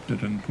should adopt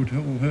it and put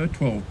her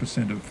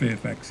 12% of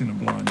Fairfax in a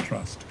blind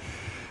trust.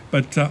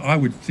 But I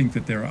would think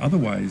that there are other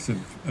ways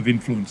of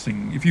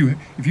influencing. If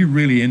you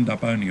really end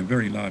up owning a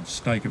very large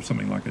stake of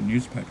something like a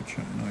newspaper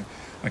chain,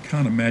 I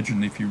can't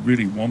imagine, if you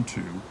really want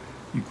to,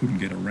 you couldn't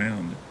get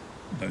around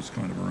those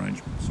kind of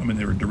arrangements. I mean,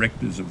 there are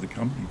directors of the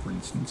company, for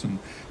instance, and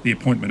the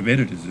appointment of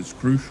editors is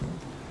crucial.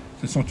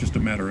 So it's not just a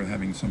matter of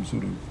having some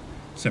sort of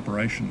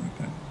separation like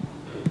that.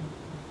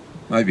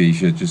 Maybe you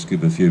should just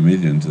give a few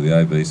million to the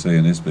ABC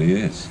and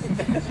SBS.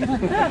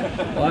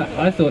 Well,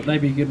 I thought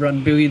maybe he could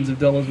run billions of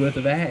dollars worth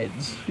of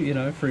ads, you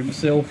know, for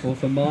himself or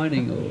for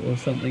mining or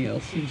something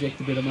else, inject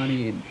a bit of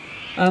money in.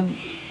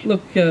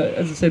 Look,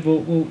 as I said,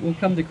 we'll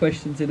come to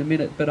questions in a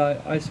minute, but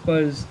I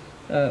suppose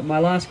my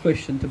last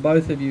question to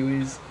both of you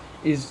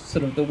is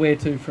sort of the where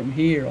to from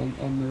here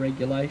on the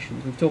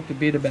regulations. We've talked a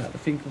bit about the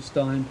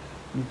Finkelstein,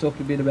 we've talked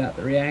a bit about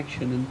the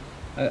reaction, and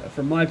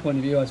from my point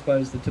of view, I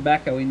suppose the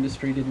tobacco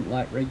industry didn't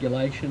like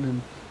regulation,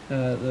 and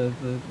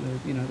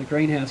the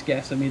greenhouse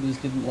gas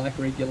emitters didn't like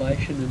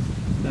regulation,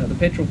 and the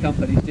petrol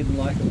companies didn't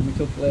like it when we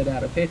took lead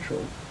out of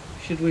petrol.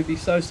 Should we be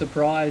so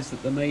surprised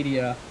that the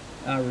media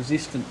are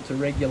resistant to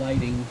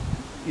regulating,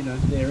 you know,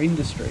 their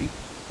industry?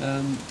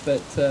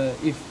 But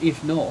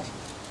if not,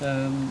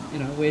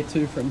 where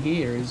to from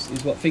here? Is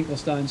what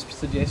Finkelstein's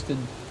suggested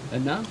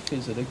enough?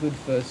 Is it a good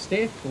first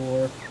step,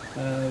 or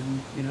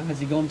has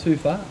he gone too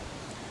far?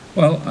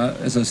 Well,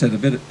 as I said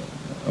a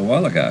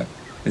while ago,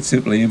 it's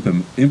simply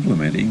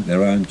implementing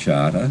their own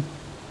charter,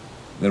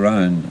 their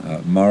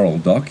own moral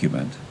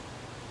document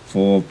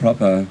for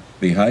proper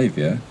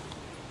behaviour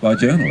by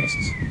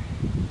journalists.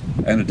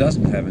 And it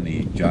doesn't have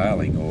any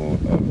jailing or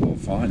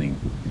fining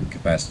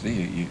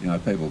capacity.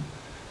 People,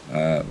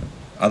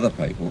 other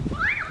people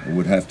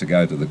would have to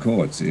go to the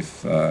courts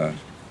if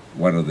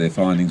one of their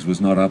findings was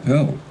not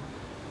upheld.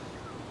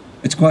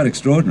 It's quite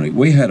extraordinary.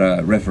 We had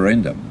a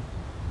referendum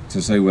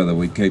to see whether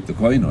we'd keep the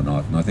Queen or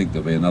not, and I think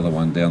there'll be another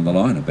one down the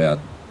line about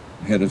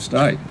head of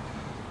state.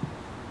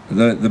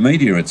 The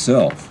media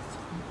itself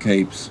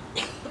keeps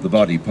the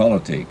body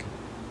politic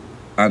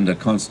under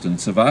constant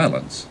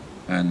surveillance,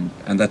 and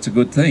that's a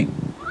good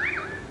thing.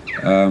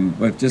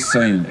 We've just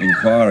seen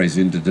inquiries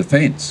into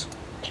defence,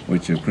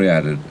 which have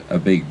created a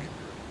big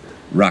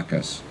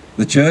ruckus.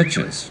 The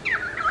churches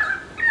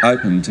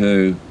open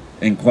to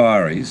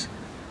inquiries,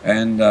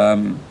 and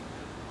on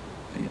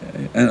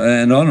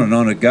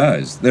it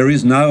goes. There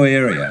is no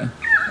area,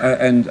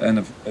 and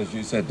as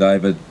you said,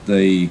 David,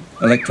 the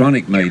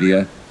electronic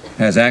media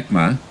has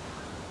ACMA,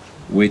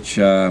 which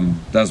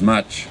does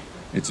much.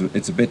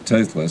 It's a bit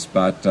toothless,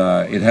 but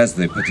it has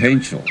the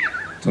potential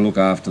to look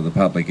after the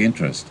public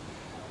interest.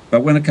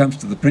 But when it comes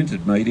to the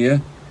printed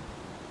media,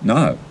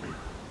 no.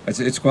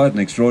 It's quite an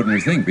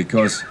extraordinary thing,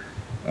 because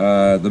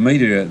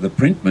the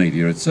print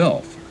media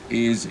itself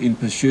is in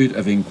pursuit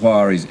of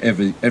inquiries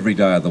every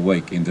day of the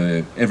week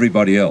into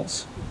everybody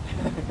else,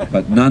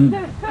 but none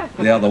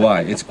the other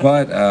way. It's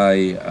quite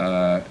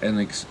a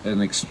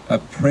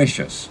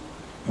precious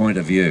point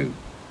of view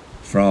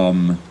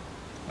from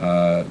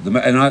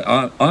and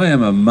I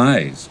am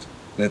amazed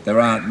that there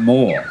aren't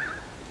more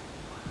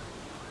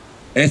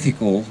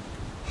ethical,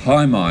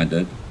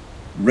 high-minded,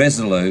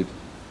 resolute,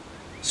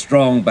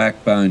 strong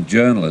backbone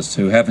journalists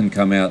who haven't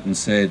come out and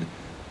said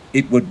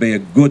it would be a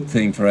good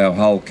thing for our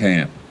whole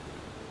camp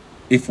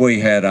if we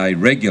had a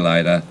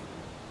regulator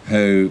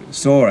who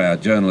saw our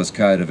journalist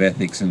code of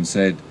ethics and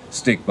said,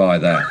 stick by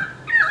that.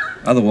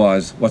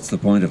 Otherwise, what's the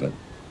point of it?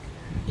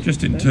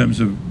 Just in terms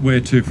of where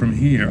to from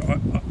here,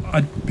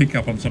 I'd pick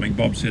up on something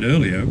Bob said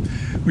earlier,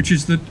 which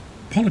is that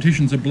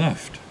politicians are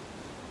bluffed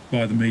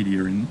by the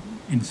media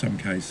in some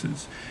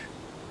cases.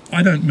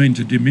 I don't mean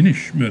to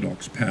diminish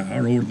Murdoch's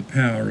power or the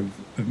power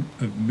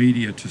of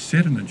media to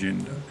set an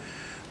agenda,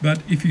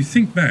 but if you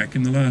think back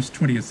in the last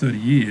 20 or 30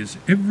 years,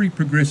 every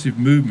progressive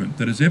movement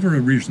that has ever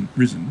risen,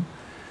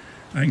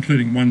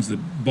 including ones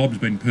that Bob's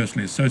been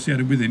personally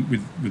associated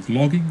with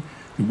logging,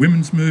 the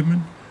women's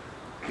movement,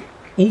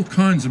 all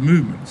kinds of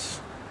movements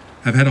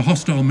have had a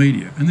hostile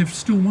media, and they've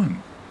still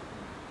won.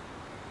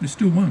 They've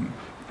still won.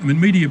 I mean,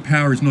 media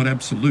power is not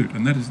absolute,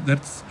 and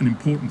that's an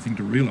important thing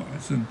to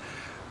realise. And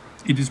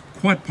it is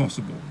quite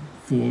possible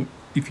for,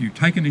 if you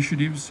take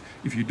initiatives,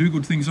 if you do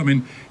good things. I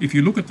mean, if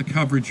you look at the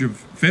coverage of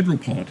federal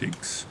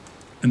politics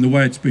and the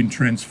way it's been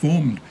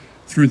transformed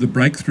through the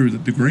breakthrough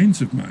that the Greens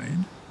have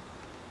made,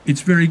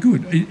 it's very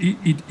good.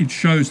 It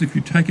shows if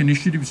you take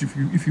initiatives,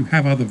 if you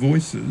have other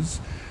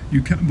voices,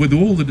 you can, with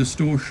all the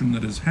distortion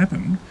that has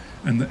happened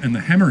and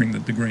the hammering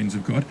that the Greens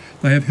have got,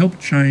 they have helped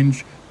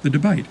change the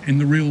debate in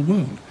the real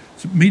world.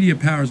 So media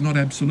power is not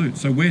absolute.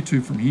 So where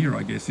to from here,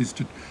 I guess, is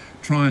to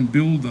try and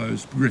build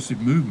those progressive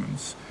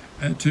movements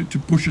to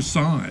push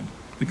aside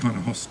the kind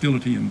of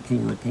hostility and poor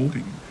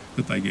reporting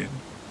that they get.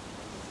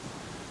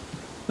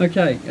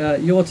 Okay,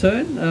 your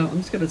turn. I'm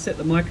just going to set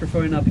the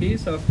microphone up here,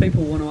 so if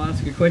people want to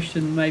ask a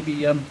question,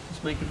 maybe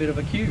just make a bit of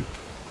a queue.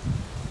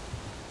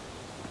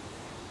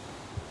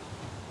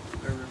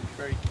 Everyone's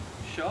very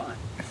shy.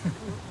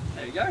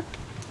 There you go. And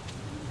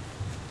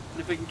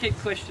if we can keep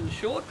questions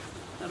short,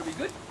 that'll be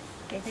good.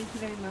 Okay, thank you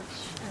very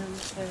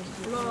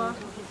much.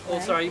 Oh,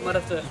 sorry, you might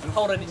have to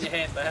hold it in your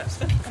hand,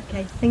 perhaps.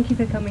 Okay, thank you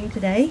for coming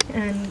today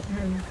and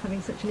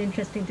having such an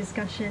interesting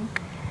discussion.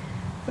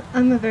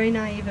 I'm a very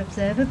naive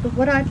observer, but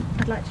what I'd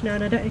like to know,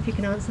 and I don't know if you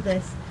can answer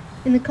this,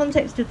 in the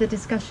context of the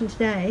discussion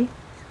today,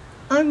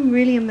 I'm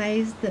really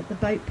amazed that the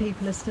boat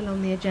people are still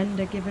on the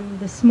agenda, given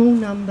the small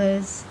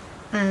numbers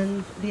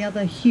and the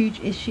other huge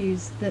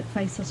issues that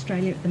face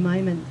Australia at the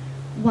moment.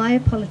 Why are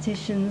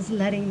politicians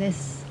letting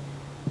this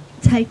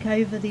take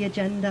over the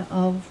agenda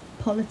of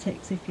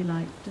politics, if you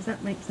like? Does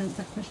that make sense,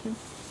 that question?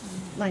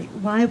 Like,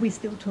 why are we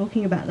still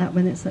talking about that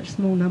when it's such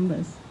small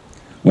numbers?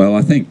 Well,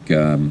 I think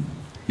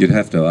you'd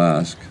have to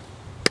ask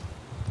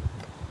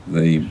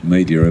the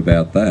media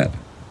about that.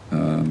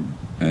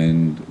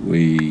 And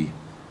we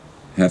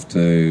have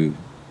to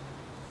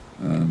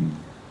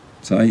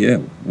say, yeah,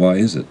 why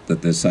is it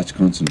that there's such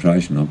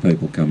concentration on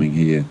people coming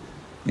here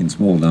in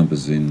small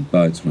numbers in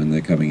boats when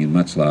they're coming in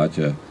much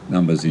larger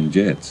numbers in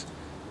jets?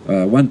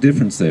 One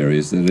difference there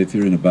is that if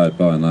you're in a boat,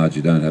 by and large,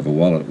 you don't have a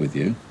wallet with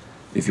you.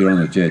 If you're on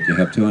a jet, you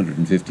have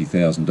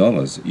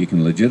 $250,000. You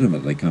can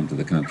legitimately come to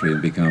the country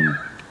and become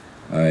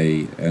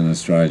an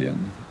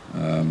Australian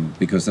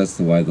because that's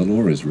the way the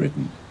law is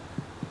written.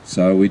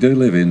 So we do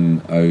live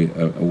in a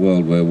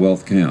world where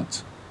wealth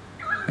counts.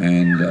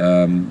 And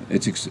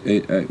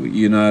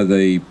you know,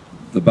 the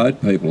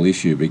boat people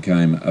issue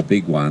became a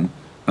big one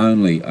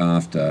only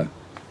after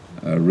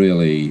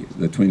really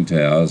the Twin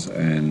Towers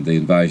and the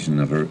invasion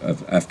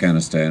of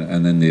Afghanistan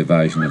and then the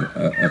invasion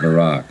of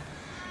Iraq.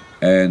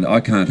 And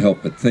I can't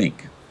help but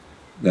think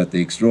that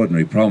the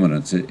extraordinary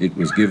prominence it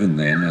was given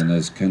then and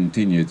has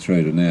continued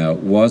through to now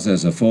was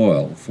as a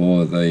foil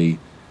for the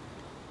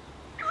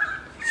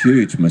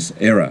huge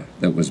error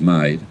that was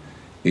made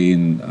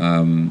in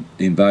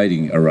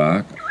invading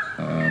Iraq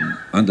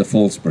under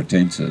false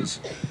pretenses,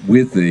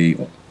 with the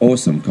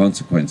awesome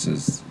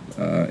consequences,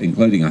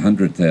 including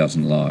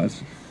 100,000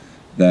 lives,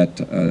 that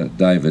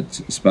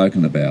David's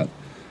spoken about.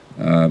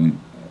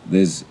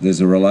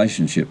 There's a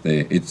relationship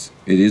there. It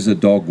is a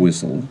dog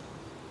whistle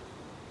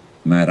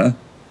matter.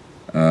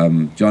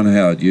 John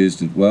Howard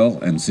used it well,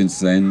 and since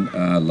then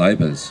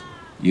Labor's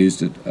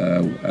used it,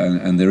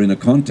 and they're in a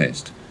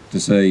contest to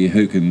see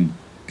who can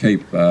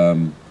keep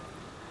the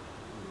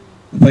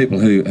people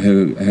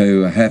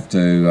who have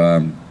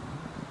to,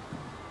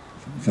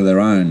 for their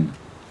own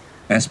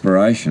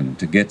aspiration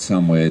to get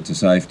somewhere to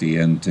safety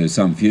and to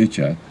some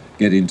future,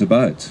 get into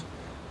boats.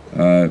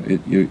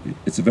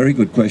 It's a very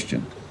good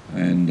question,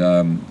 and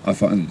I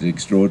find it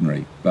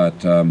extraordinary.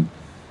 But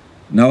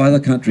no other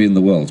country in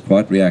the world's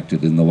quite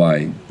reacted in the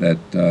way that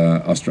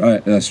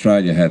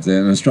Australia have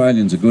there. And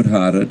Australians are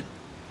good-hearted,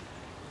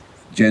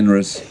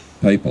 generous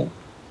people.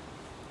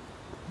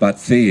 But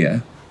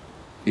fear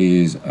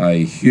is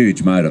a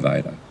huge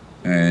motivator.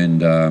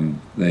 And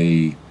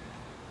the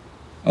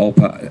old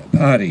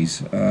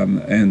parties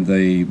and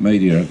the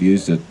media have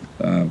used it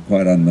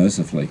quite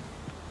unmercifully.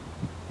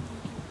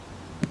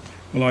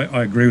 Well,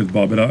 I agree with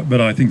Bob,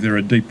 but I think there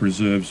are deep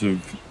reserves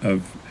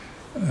of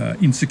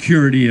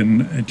insecurity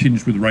and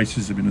tinged with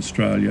racism in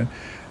Australia.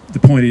 The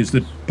point is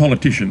that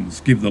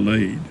politicians give the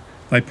lead.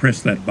 They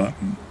press that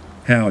button.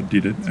 Howard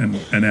did it,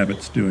 and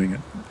Abbott's doing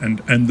it.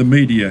 And the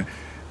media,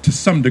 to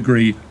some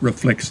degree,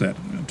 reflects that.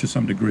 To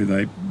some degree,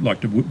 they like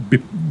to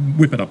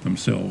whip it up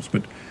themselves.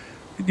 But,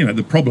 you know,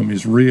 the problem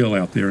is real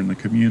out there in the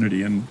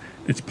community, and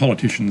it's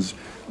politicians'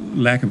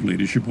 lack of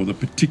leadership, or the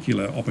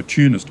particular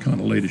opportunist kind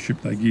of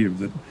leadership they give,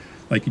 that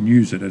they can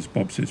use it, as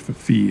Bob says, for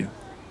fear.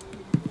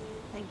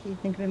 Thank you.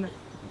 Thank you very much.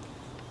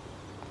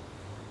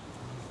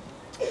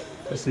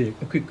 Actually,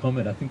 a quick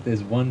comment. I think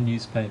there's one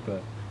newspaper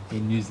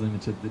in News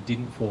Limited that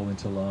didn't fall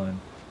into line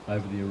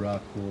over the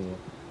Iraq War,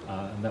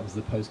 and that was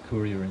the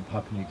Post-Courier in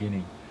Papua New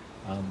Guinea,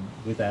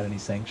 without any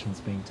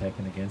sanctions being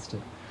taken against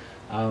it.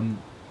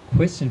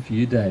 Question for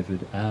you,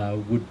 David,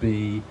 would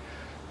be,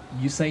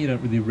 you say you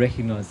don't really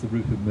recognise the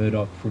Ruper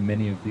Murdoch from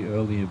many of the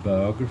earlier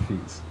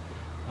biographies.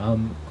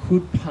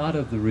 Could part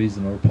of the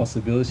reason, or a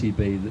possibility,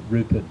 be that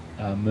Rupert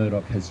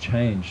Murdoch has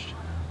changed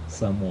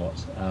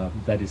somewhat?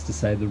 That is to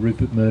say, the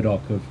Rupert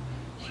Murdoch of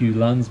Hugh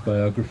Lunn's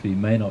biography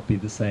may not be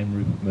the same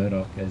Rupert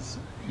Murdoch as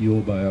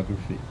your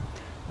biography.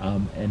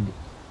 And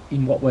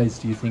in what ways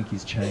do you think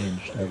he's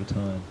changed over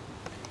time?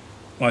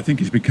 I think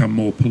he's become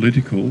more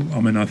political. I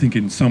mean, I think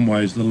in some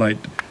ways the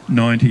late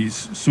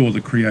 90s saw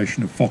the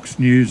creation of Fox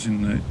News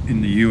in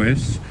the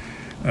US.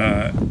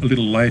 A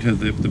little later,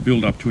 the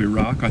build-up to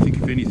Iraq. I think,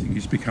 if anything,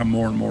 he's become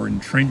more and more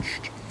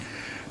entrenched.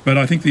 But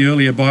I think the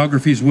earlier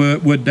biographies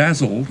were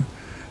dazzled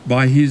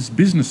by his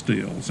business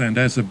deals, and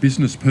as a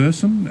business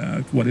person,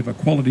 whatever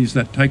qualities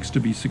that takes to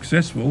be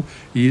successful,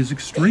 he is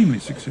extremely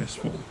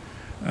successful.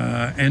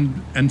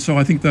 And so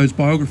I think those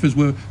biographers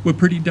were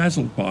pretty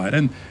dazzled by it.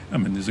 And I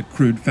mean, there's a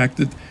crude fact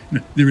that, you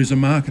know, there is a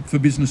market for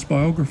business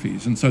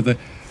biographies, and so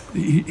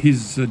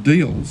his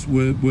deals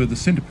were the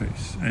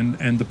centrepiece,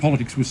 and the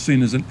politics was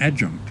seen as an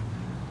adjunct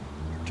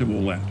to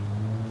all that.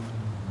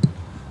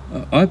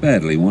 I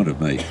badly want to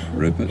meet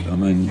Rupert. I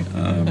mean,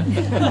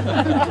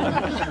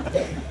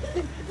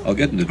 I'll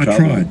get into trouble.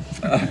 I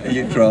tried.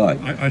 You tried.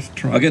 I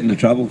tried. I'll get into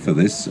trouble for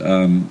this,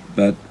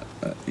 but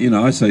you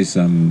know, I see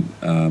some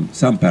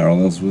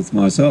parallels with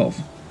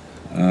myself.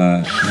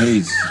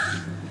 He's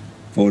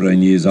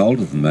 14 years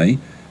older than me.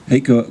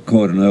 He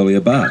caught an earlier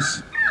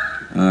bus,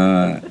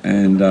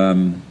 and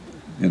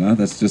you know,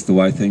 that's just the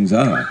way things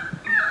are.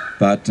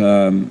 But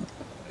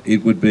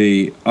it would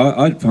be,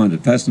 I'd find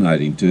it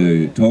fascinating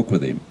to talk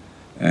with him,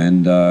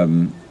 and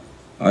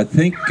I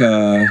think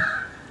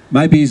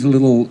maybe he's a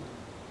little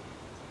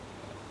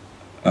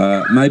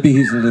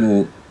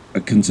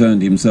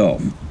concerned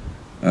himself.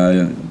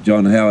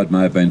 John Howard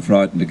may have been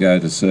frightened to go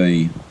to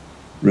see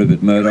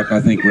Rupert Murdoch.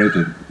 I think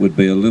Rupert would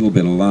be a little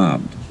bit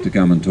alarmed to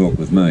come and talk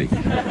with me.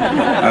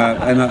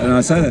 And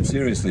I say that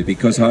seriously,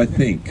 because I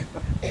think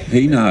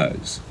he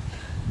knows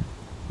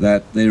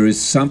that there is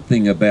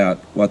something about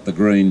what the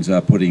Greens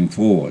are putting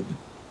forward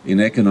in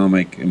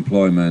economic,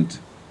 employment,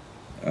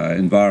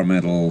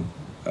 environmental,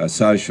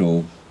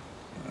 social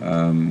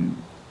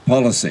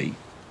policy,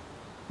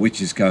 which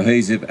is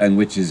cohesive and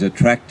which is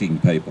attracting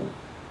people.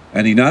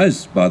 And he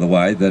knows, by the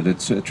way, that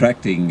it's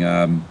attracting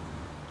a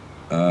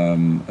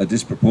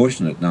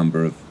disproportionate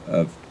number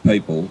of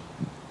people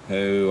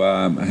who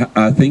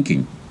are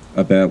thinking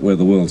about where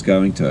the world's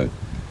going to.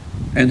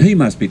 And he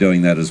must be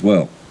doing that as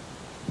well.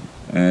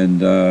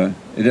 And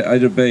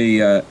it'd be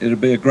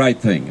a great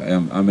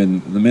thing. I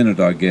mean, the minute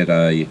I get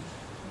a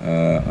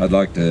I'd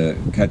like to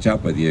catch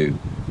up with you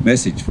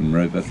message from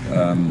Rupert,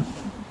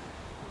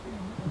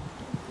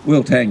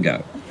 we'll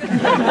tango.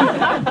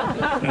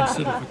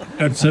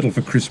 Don't settle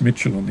for Chris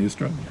Mitchell on the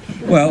Australian.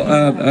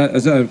 Well,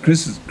 so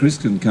Chris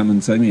can come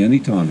and see me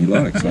anytime he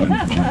likes.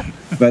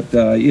 But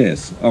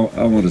yes,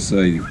 I want to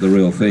see the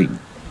real thing.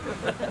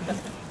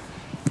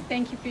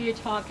 Thank you for your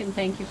talk, and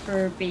thank you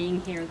for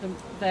being here.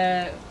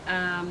 The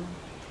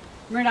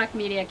Murdoch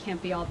media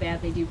can't be all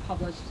bad. They do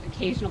publish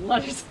occasional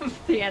letters of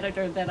the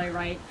editor that I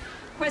write.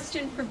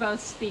 Question for both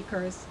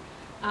speakers,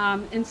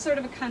 and sort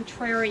of a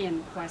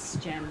contrarian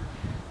question.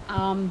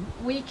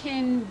 We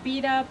can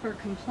beat up or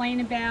complain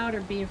about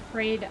or be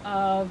afraid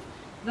of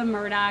the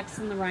Murdochs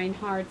and the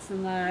Reinhardts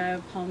and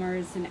the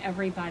Palmers and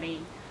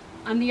everybody.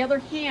 On the other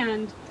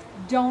hand,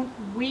 don't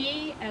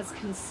we as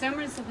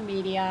consumers of the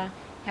media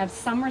have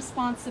some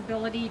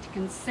responsibility to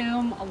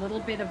consume a little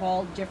bit of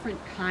all different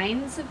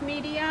kinds of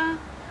media?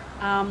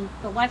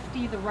 The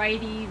lefty, the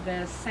righty,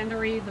 the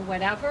centery, the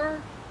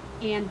whatever.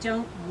 And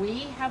don't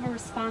we have a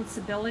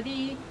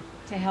responsibility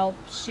to help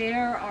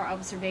share our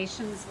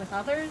observations with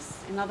others?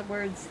 In other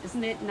words,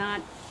 isn't it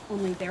not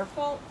only their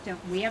fault?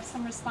 Don't we have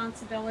some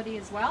responsibility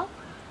as well?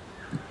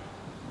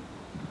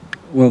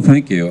 Well,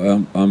 thank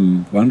you.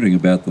 I'm wondering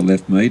about the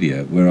left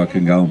media, where I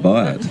can go and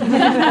buy it.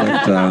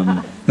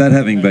 But that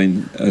having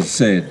been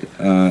said,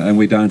 and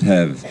we don't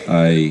have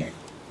a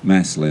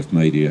mass left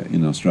media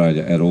in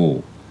Australia at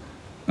all,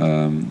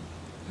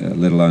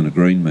 let alone a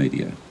green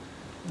media.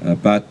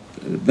 But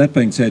that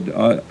being said,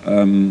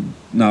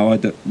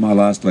 my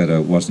last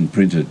letter wasn't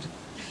printed.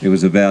 It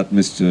was about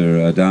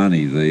Mr.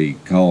 Adani, the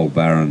coal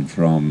baron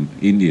from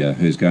India,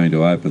 who's going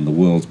to open the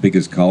world's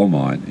biggest coal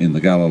mine in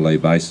the Galilee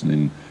Basin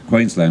in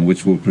Queensland,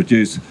 which will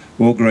produce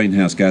more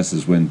greenhouse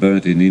gases when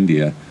burnt in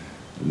India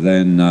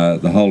than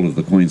the whole of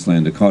the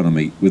Queensland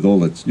economy, with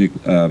all its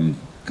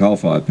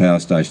coal-fired power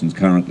stations,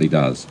 currently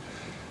does.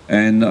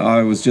 And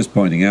I was just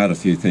pointing out a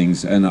few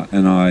things, and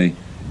I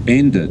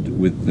ended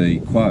with the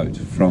quote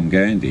from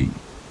Gandhi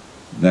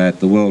that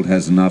the world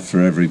has enough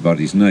for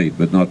everybody's need,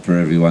 but not for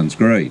everyone's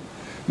greed.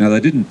 Now, they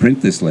didn't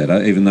print this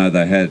letter, even though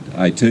they had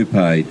a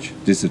 2-page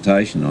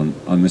dissertation on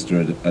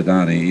Mr.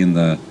 Adani in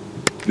the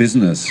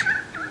business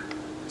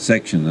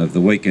section of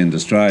the Weekend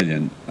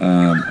Australian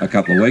a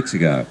couple of weeks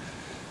ago.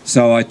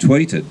 So I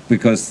tweeted,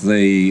 because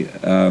the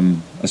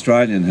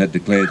Australian had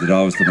declared that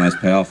I was the most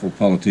powerful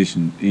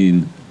politician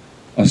in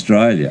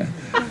Australia,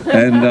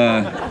 and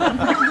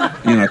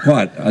you know,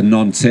 quite a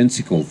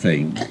nonsensical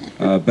thing,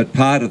 but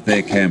part of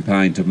their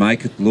campaign to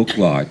make it look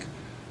like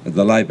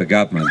the Labor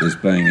government is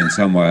being in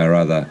some way or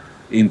other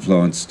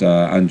influenced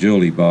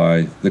unduly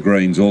by the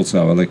Greens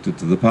also elected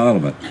to the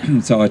Parliament.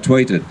 So I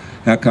tweeted,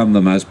 how come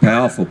the most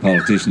powerful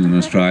politician in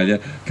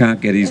Australia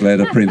can't get his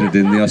letter printed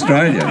in the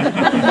Australian?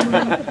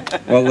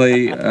 Well,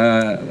 the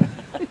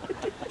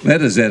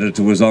letters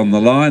editor was on the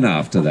line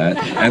after that,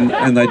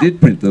 and they did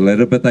print the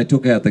letter, but they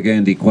took out the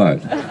Gandhi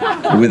quote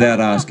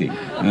without asking.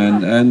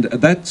 And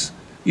that's,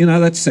 you know,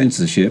 that's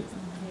censorship.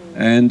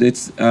 And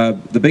it's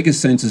the biggest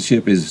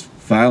censorship is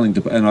failing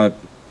to, and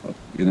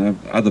you know,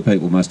 other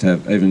people must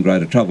have even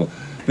greater trouble.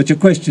 But your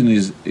question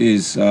is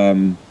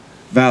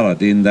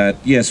valid in that,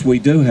 yes, we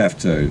do have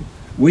to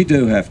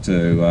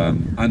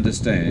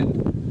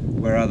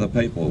understand where other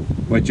people,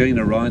 where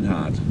Gina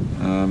Reinhardt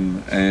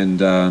and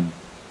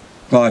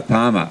Clive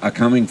Palmer are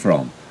coming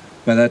from.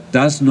 But that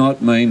does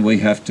not mean we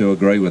have to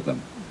agree with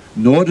them.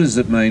 Nor does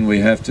it mean we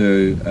have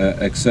to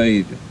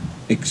exceed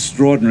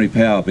extraordinary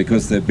power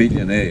because they're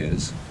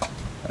billionaires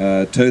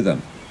to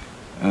them.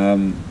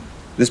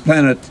 This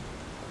planet,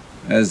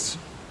 as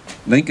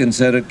Lincoln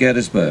said at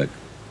Gettysburg,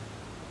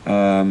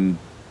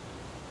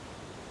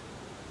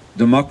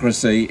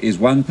 democracy is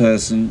one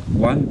person,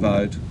 one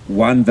vote,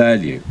 one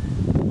value,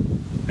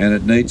 and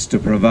it needs to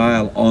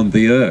prevail on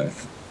the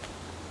earth.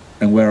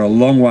 And we're a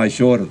long way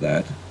short of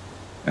that.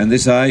 And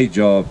this age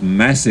of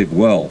massive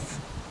wealth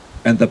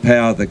and the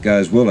power that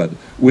goes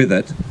with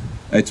it,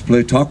 it's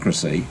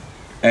plutocracy,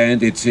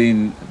 and it's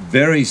in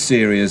very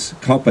serious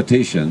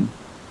competition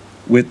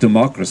with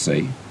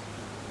democracy,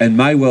 and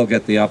may well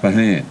get the upper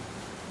hand.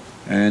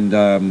 And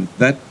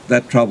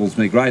that troubles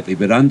me greatly,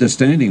 but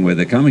understanding where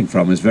they're coming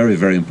from is very,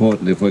 very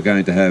important if we're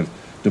going to have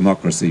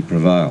democracy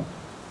prevail.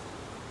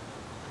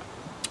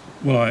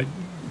 Well, I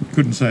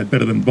couldn't say it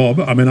better than Bob.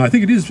 I mean, I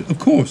think it is, of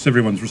course,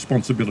 everyone's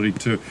responsibility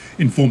to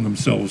inform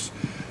themselves.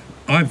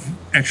 I've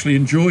actually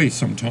enjoyed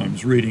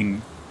sometimes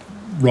reading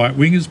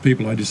right-wingers,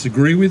 people I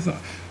disagree with,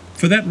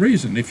 for that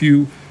reason. If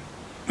you,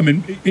 I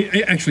mean,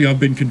 actually, I've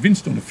been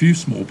convinced on a few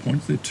small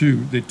points. They're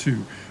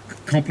too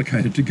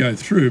complicated to go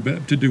through,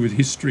 but to do with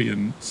history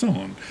and so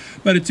on.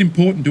 But it's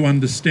important to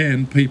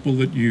understand people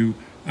that you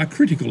are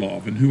critical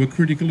of and who are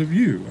critical of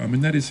you. I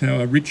mean, that is how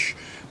a rich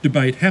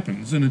debate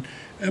happens. And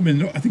I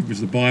mean, I think it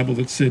was the Bible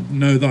that said,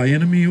 know thy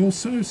enemy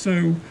also.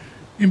 So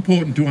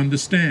important to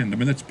understand. I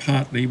mean, that's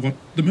partly what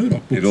the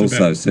Murdoch book's about. It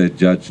also said,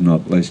 judge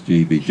not lest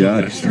ye be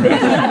judged. Well,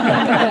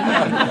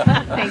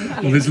 that's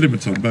right. Well, there's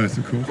limits on both,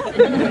 of course.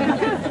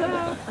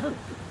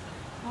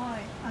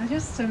 I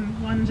just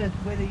wondered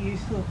whether you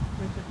thought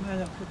Ruper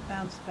Murdoch could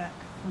bounce back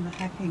from the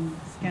hacking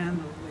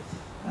scandal with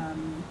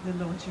the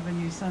launch of a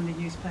new Sunday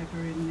newspaper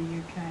in the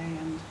UK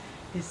and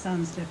his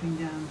son stepping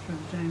down from,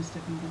 James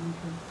stepping down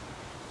from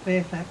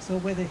Fairfax, or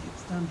whether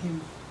it's done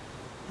him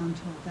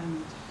untold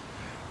damage.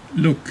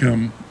 Look,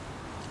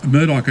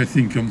 Murdoch, I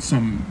think, on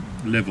some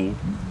level,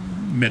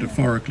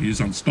 metaphorically, is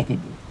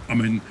unstoppable. I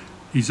mean,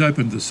 he's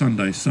opened the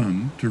Sunday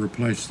Sun to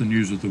replace the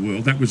News of the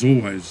World. That was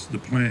always the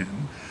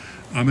plan.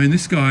 I mean,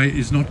 this guy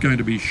is not going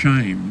to be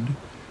shamed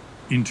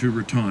into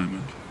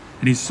retirement,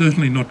 and he's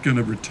certainly not going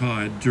to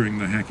retire during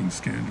the hacking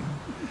scandal.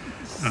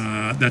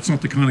 That's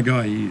not the kind of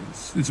guy he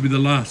is. This will be the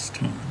last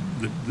time,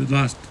 the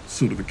last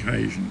sort of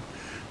occasion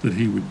that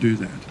he would do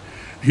that.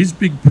 His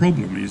big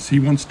problem is he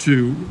wants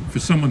to, for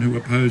someone who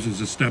opposes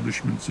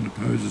establishments and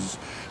opposes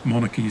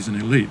monarchies and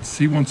elites,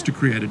 he wants to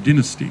create a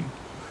dynasty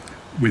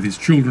with his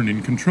children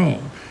in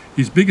control.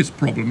 His biggest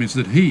problem is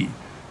that he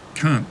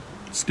can't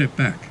step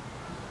back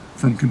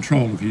from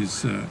control of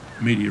his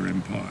media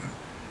empire.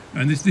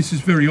 And this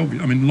is very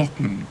obvious. I mean,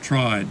 Lachlan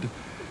tried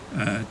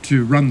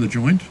to run the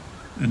joint,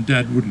 and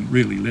Dad wouldn't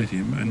really let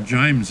him. And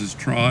James has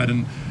tried,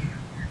 and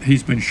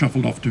he's been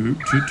shuffled off to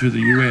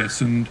the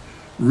US. And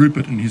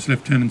Rupert and his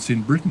lieutenants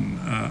in Britain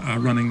are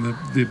running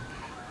the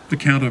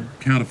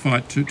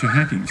counter-fight to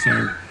hacking.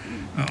 So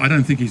I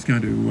don't think he's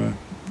going to,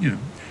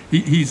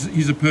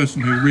 he's a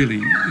person who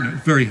really,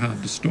 it's very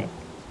hard to stop.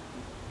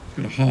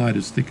 He's got a hide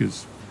as thick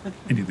as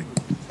anything.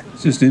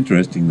 It's just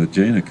interesting that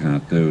Gina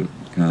can't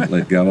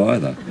let go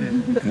either.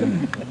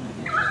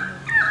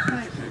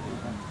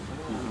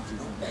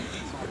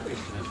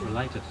 It's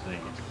related to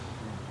that.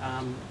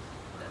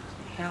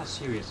 How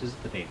serious is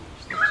the damage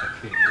that's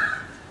occurred,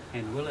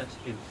 and will it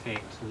in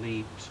fact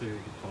lead to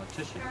the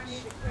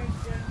politicians?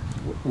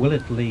 Will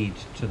it lead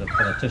to the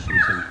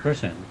politicians in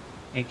Britain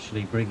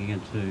actually bringing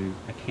into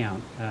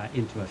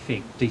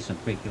effect decent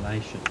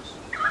regulations?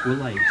 Will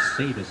they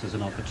see this as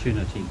an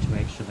opportunity to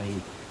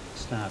actually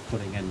start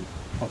putting in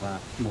proper,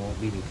 more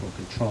meaningful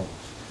controls?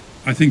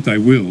 I think they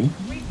will.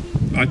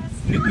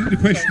 The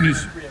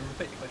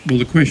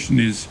question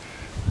is,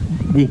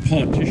 will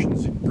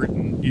politicians in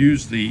Britain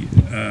use the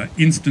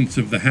instance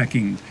of the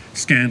hacking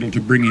scandal to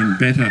bring in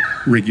better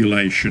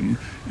regulation?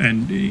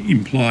 And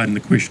implied in the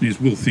question is,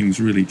 will things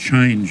really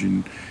change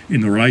in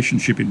the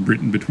relationship in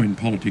Britain between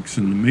politics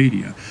and the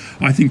media?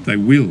 I think they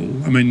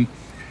will. I mean,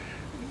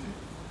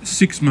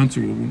 6 months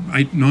or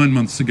 9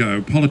 months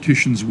ago,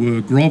 politicians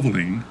were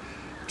grovelling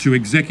to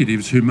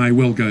executives who may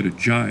well go to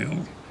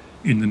jail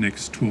in the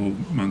next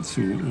 12 months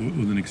or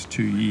the next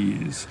 2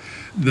 years.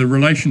 The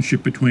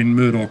relationship between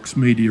Murdoch's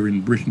media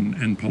in Britain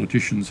and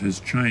politicians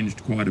has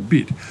changed quite a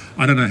bit.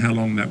 I don't know how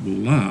long that will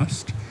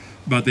last,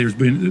 but there's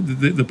been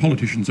the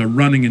politicians are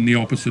running in the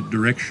opposite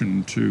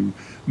direction to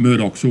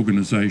Murdoch's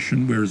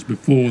organisation, whereas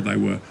before they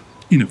were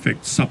in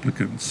effect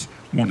supplicants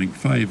wanting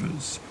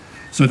favours.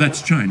 So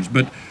that's changed,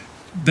 but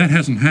that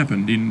hasn't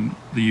happened in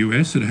the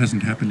US. It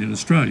hasn't happened in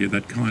Australia,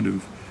 that kind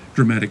of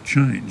dramatic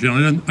change,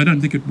 and I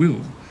don't think it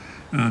will.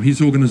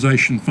 His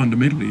organisation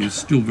fundamentally is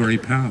still very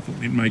powerful.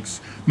 It makes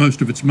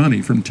most of its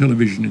money from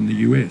television in the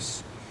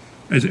US.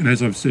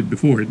 As I've said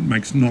before, it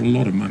makes not a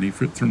lot of money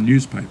from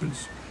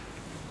newspapers.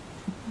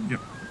 Yep.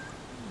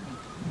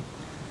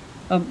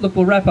 Look,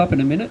 we'll wrap up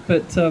in a minute,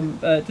 but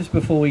just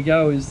before we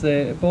go,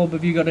 Bob,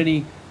 have you got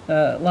any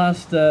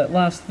last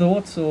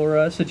thoughts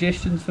or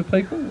suggestions for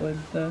people?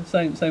 And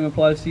same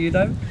applies to you,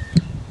 David.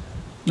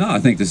 No, I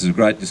think this is a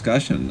great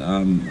discussion.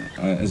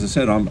 As I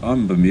said,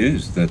 I'm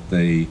bemused that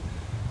the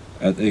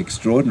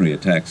extraordinary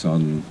attacks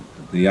on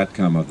the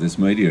outcome of this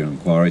media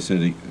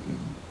inquiry,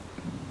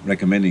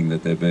 recommending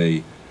that there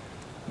be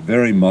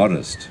very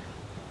modest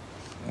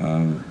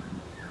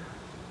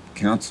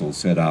council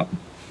set up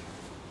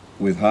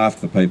with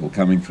half the people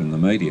coming from the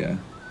media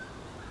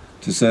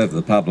to serve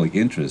the public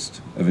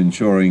interest of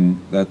ensuring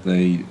that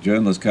the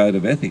journalist code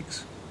of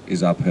ethics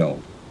is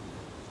upheld.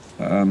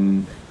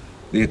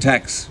 The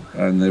attacks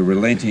and the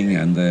relenting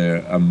and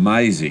they're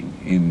amazing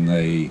in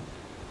the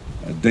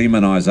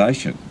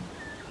demonisation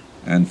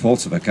and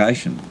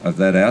falsification of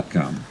that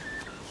outcome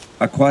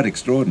are quite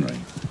extraordinary.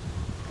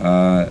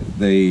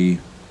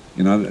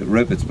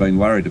 Rupert's been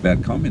worried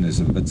about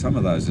communism, but some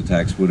of those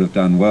attacks would have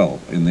done well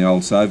in the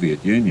old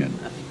Soviet Union,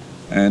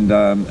 and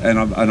I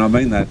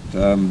mean that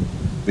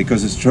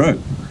because it's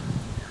true.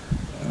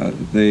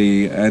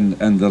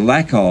 The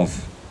lack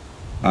of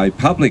a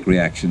public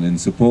reaction in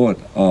support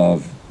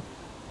of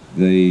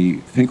the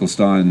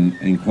Finkelstein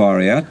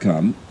inquiry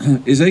outcome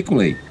is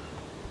equally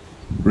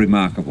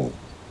remarkable.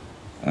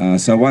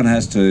 So one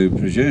has to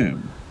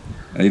presume,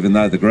 even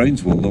though the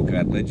Greens will look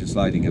at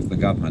legislating if the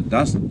government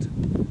doesn't,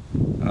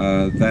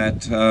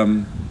 that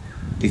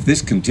if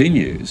this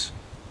continues,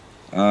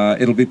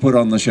 it'll be put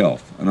on the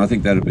shelf. And I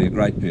think that'd be a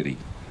great pity.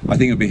 I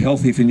think it'd be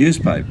healthy for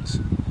newspapers,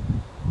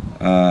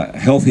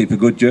 healthy for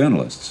good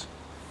journalists,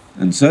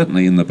 and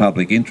certainly in the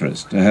public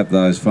interest to have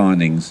those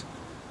findings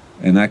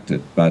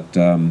enacted. But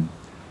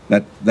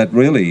that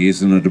really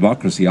is in a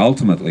democracy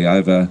ultimately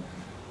over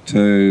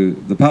to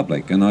the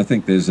public, and I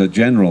think there's a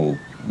general,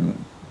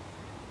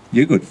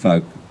 you good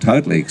folk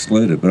totally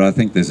excluded, but I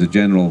think there's a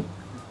general,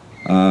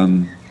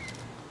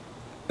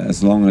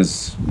 as long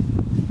as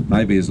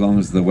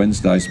the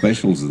Wednesday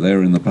specials are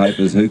there in the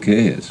papers, who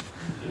cares?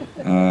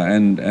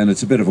 And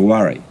it's a bit of a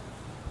worry.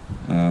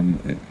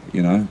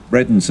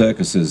 Bread and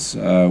circuses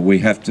we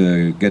have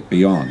to get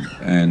beyond,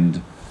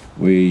 and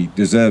we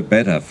deserve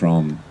better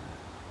from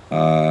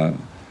the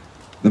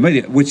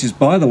media, which is,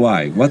 by the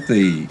way, what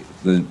the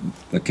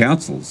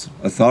council's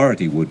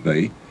authority would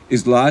be,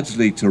 is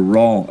largely to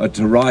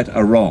right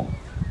a wrong.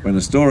 When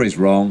a story's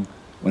wrong,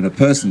 when a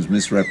person's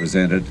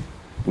misrepresented,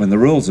 when the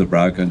rules are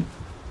broken,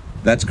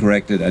 that's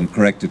corrected and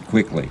corrected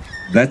quickly.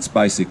 That's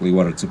basically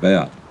what it's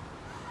about.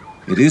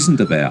 It isn't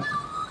about,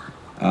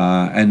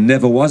 and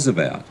never was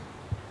about,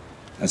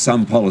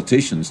 some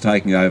politicians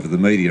taking over the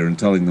media and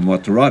telling them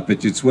what to write,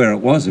 but you'd swear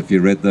it was if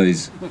you read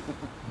these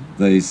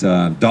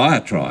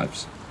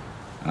diatribes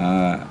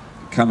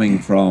coming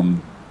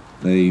from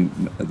the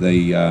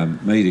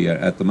media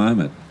at the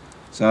moment.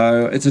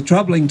 So it's a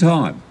troubling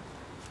time,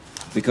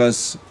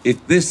 because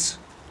if this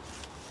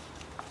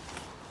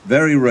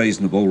very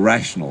reasonable,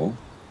 rational,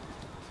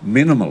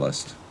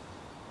 minimalist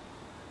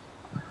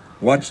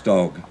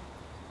watchdog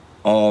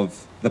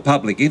of the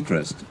public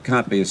interest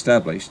can't be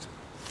established,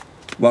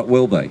 what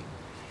will be,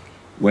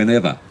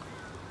 whenever,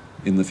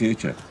 in the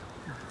future?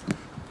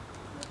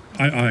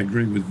 I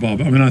agree with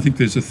Bob. I mean, I think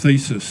there's a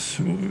thesis,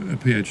 or a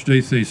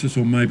PhD thesis,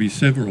 or maybe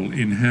several,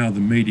 in how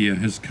the media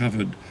has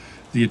covered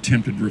the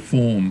attempted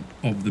reform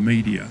of the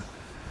media.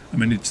 I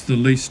mean, it's the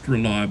least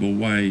reliable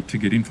way to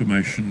get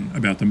information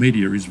about the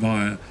media is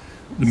via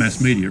the mass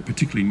media,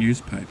 particularly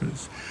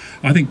newspapers.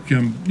 I think,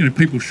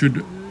 people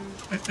should,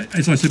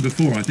 as I said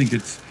before, I think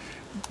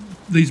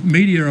these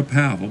media are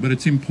powerful, but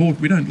it's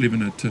important. We don't live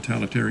in a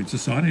totalitarian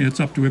society.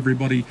 It's up to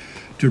everybody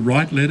to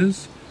write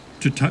letters,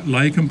 to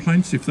lay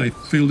complaints if they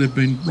feel they've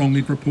been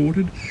wrongly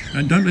reported,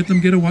 and don't let them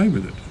get away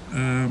with it.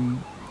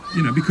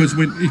 Because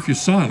if you're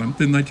silent,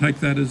 then they take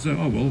that as,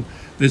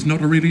 there's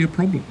not really a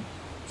problem.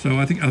 So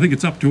I think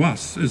it's up to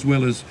us, as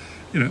well as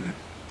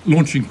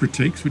launching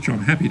critiques, which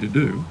I'm happy to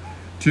do,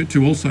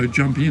 to also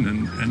jump in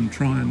and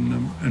try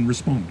and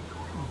respond.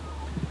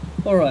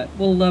 All right.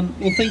 Well,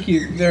 thank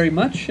you very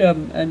much,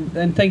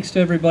 and thanks to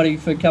everybody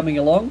for coming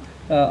along.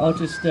 I'll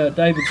just,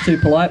 David's too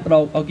polite, but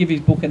I'll give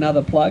his book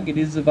another plug. It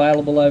is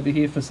available over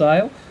here for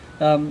sale.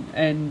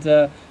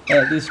 The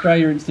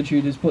Australia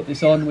Institute has put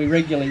this on. We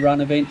regularly run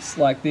events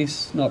like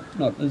this, not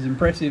as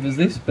impressive as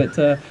this, but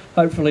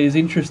hopefully as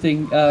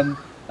interesting,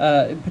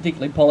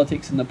 particularly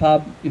politics in the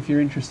pub. If you're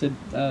interested,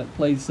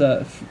 please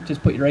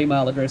just put your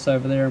email address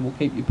over there and we'll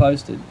keep you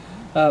posted.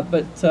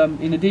 But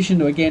in addition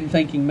to, again,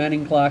 thanking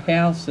Manning Clark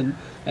House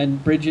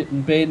and Bridget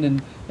and Ben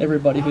and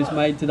everybody who's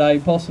made today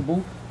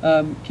possible,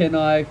 can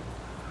I...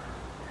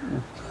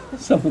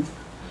 Someone...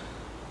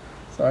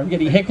 Sorry, I'm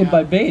getting heckled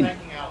by Ben.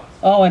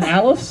 Oh, and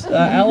Alice.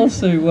 Alice,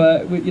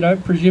 who,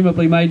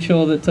 presumably made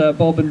sure that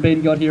Bob and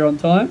Ben got here on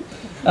time.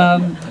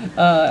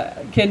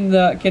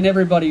 Can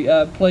everybody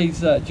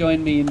please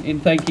join me in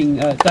thanking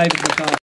David McKnight.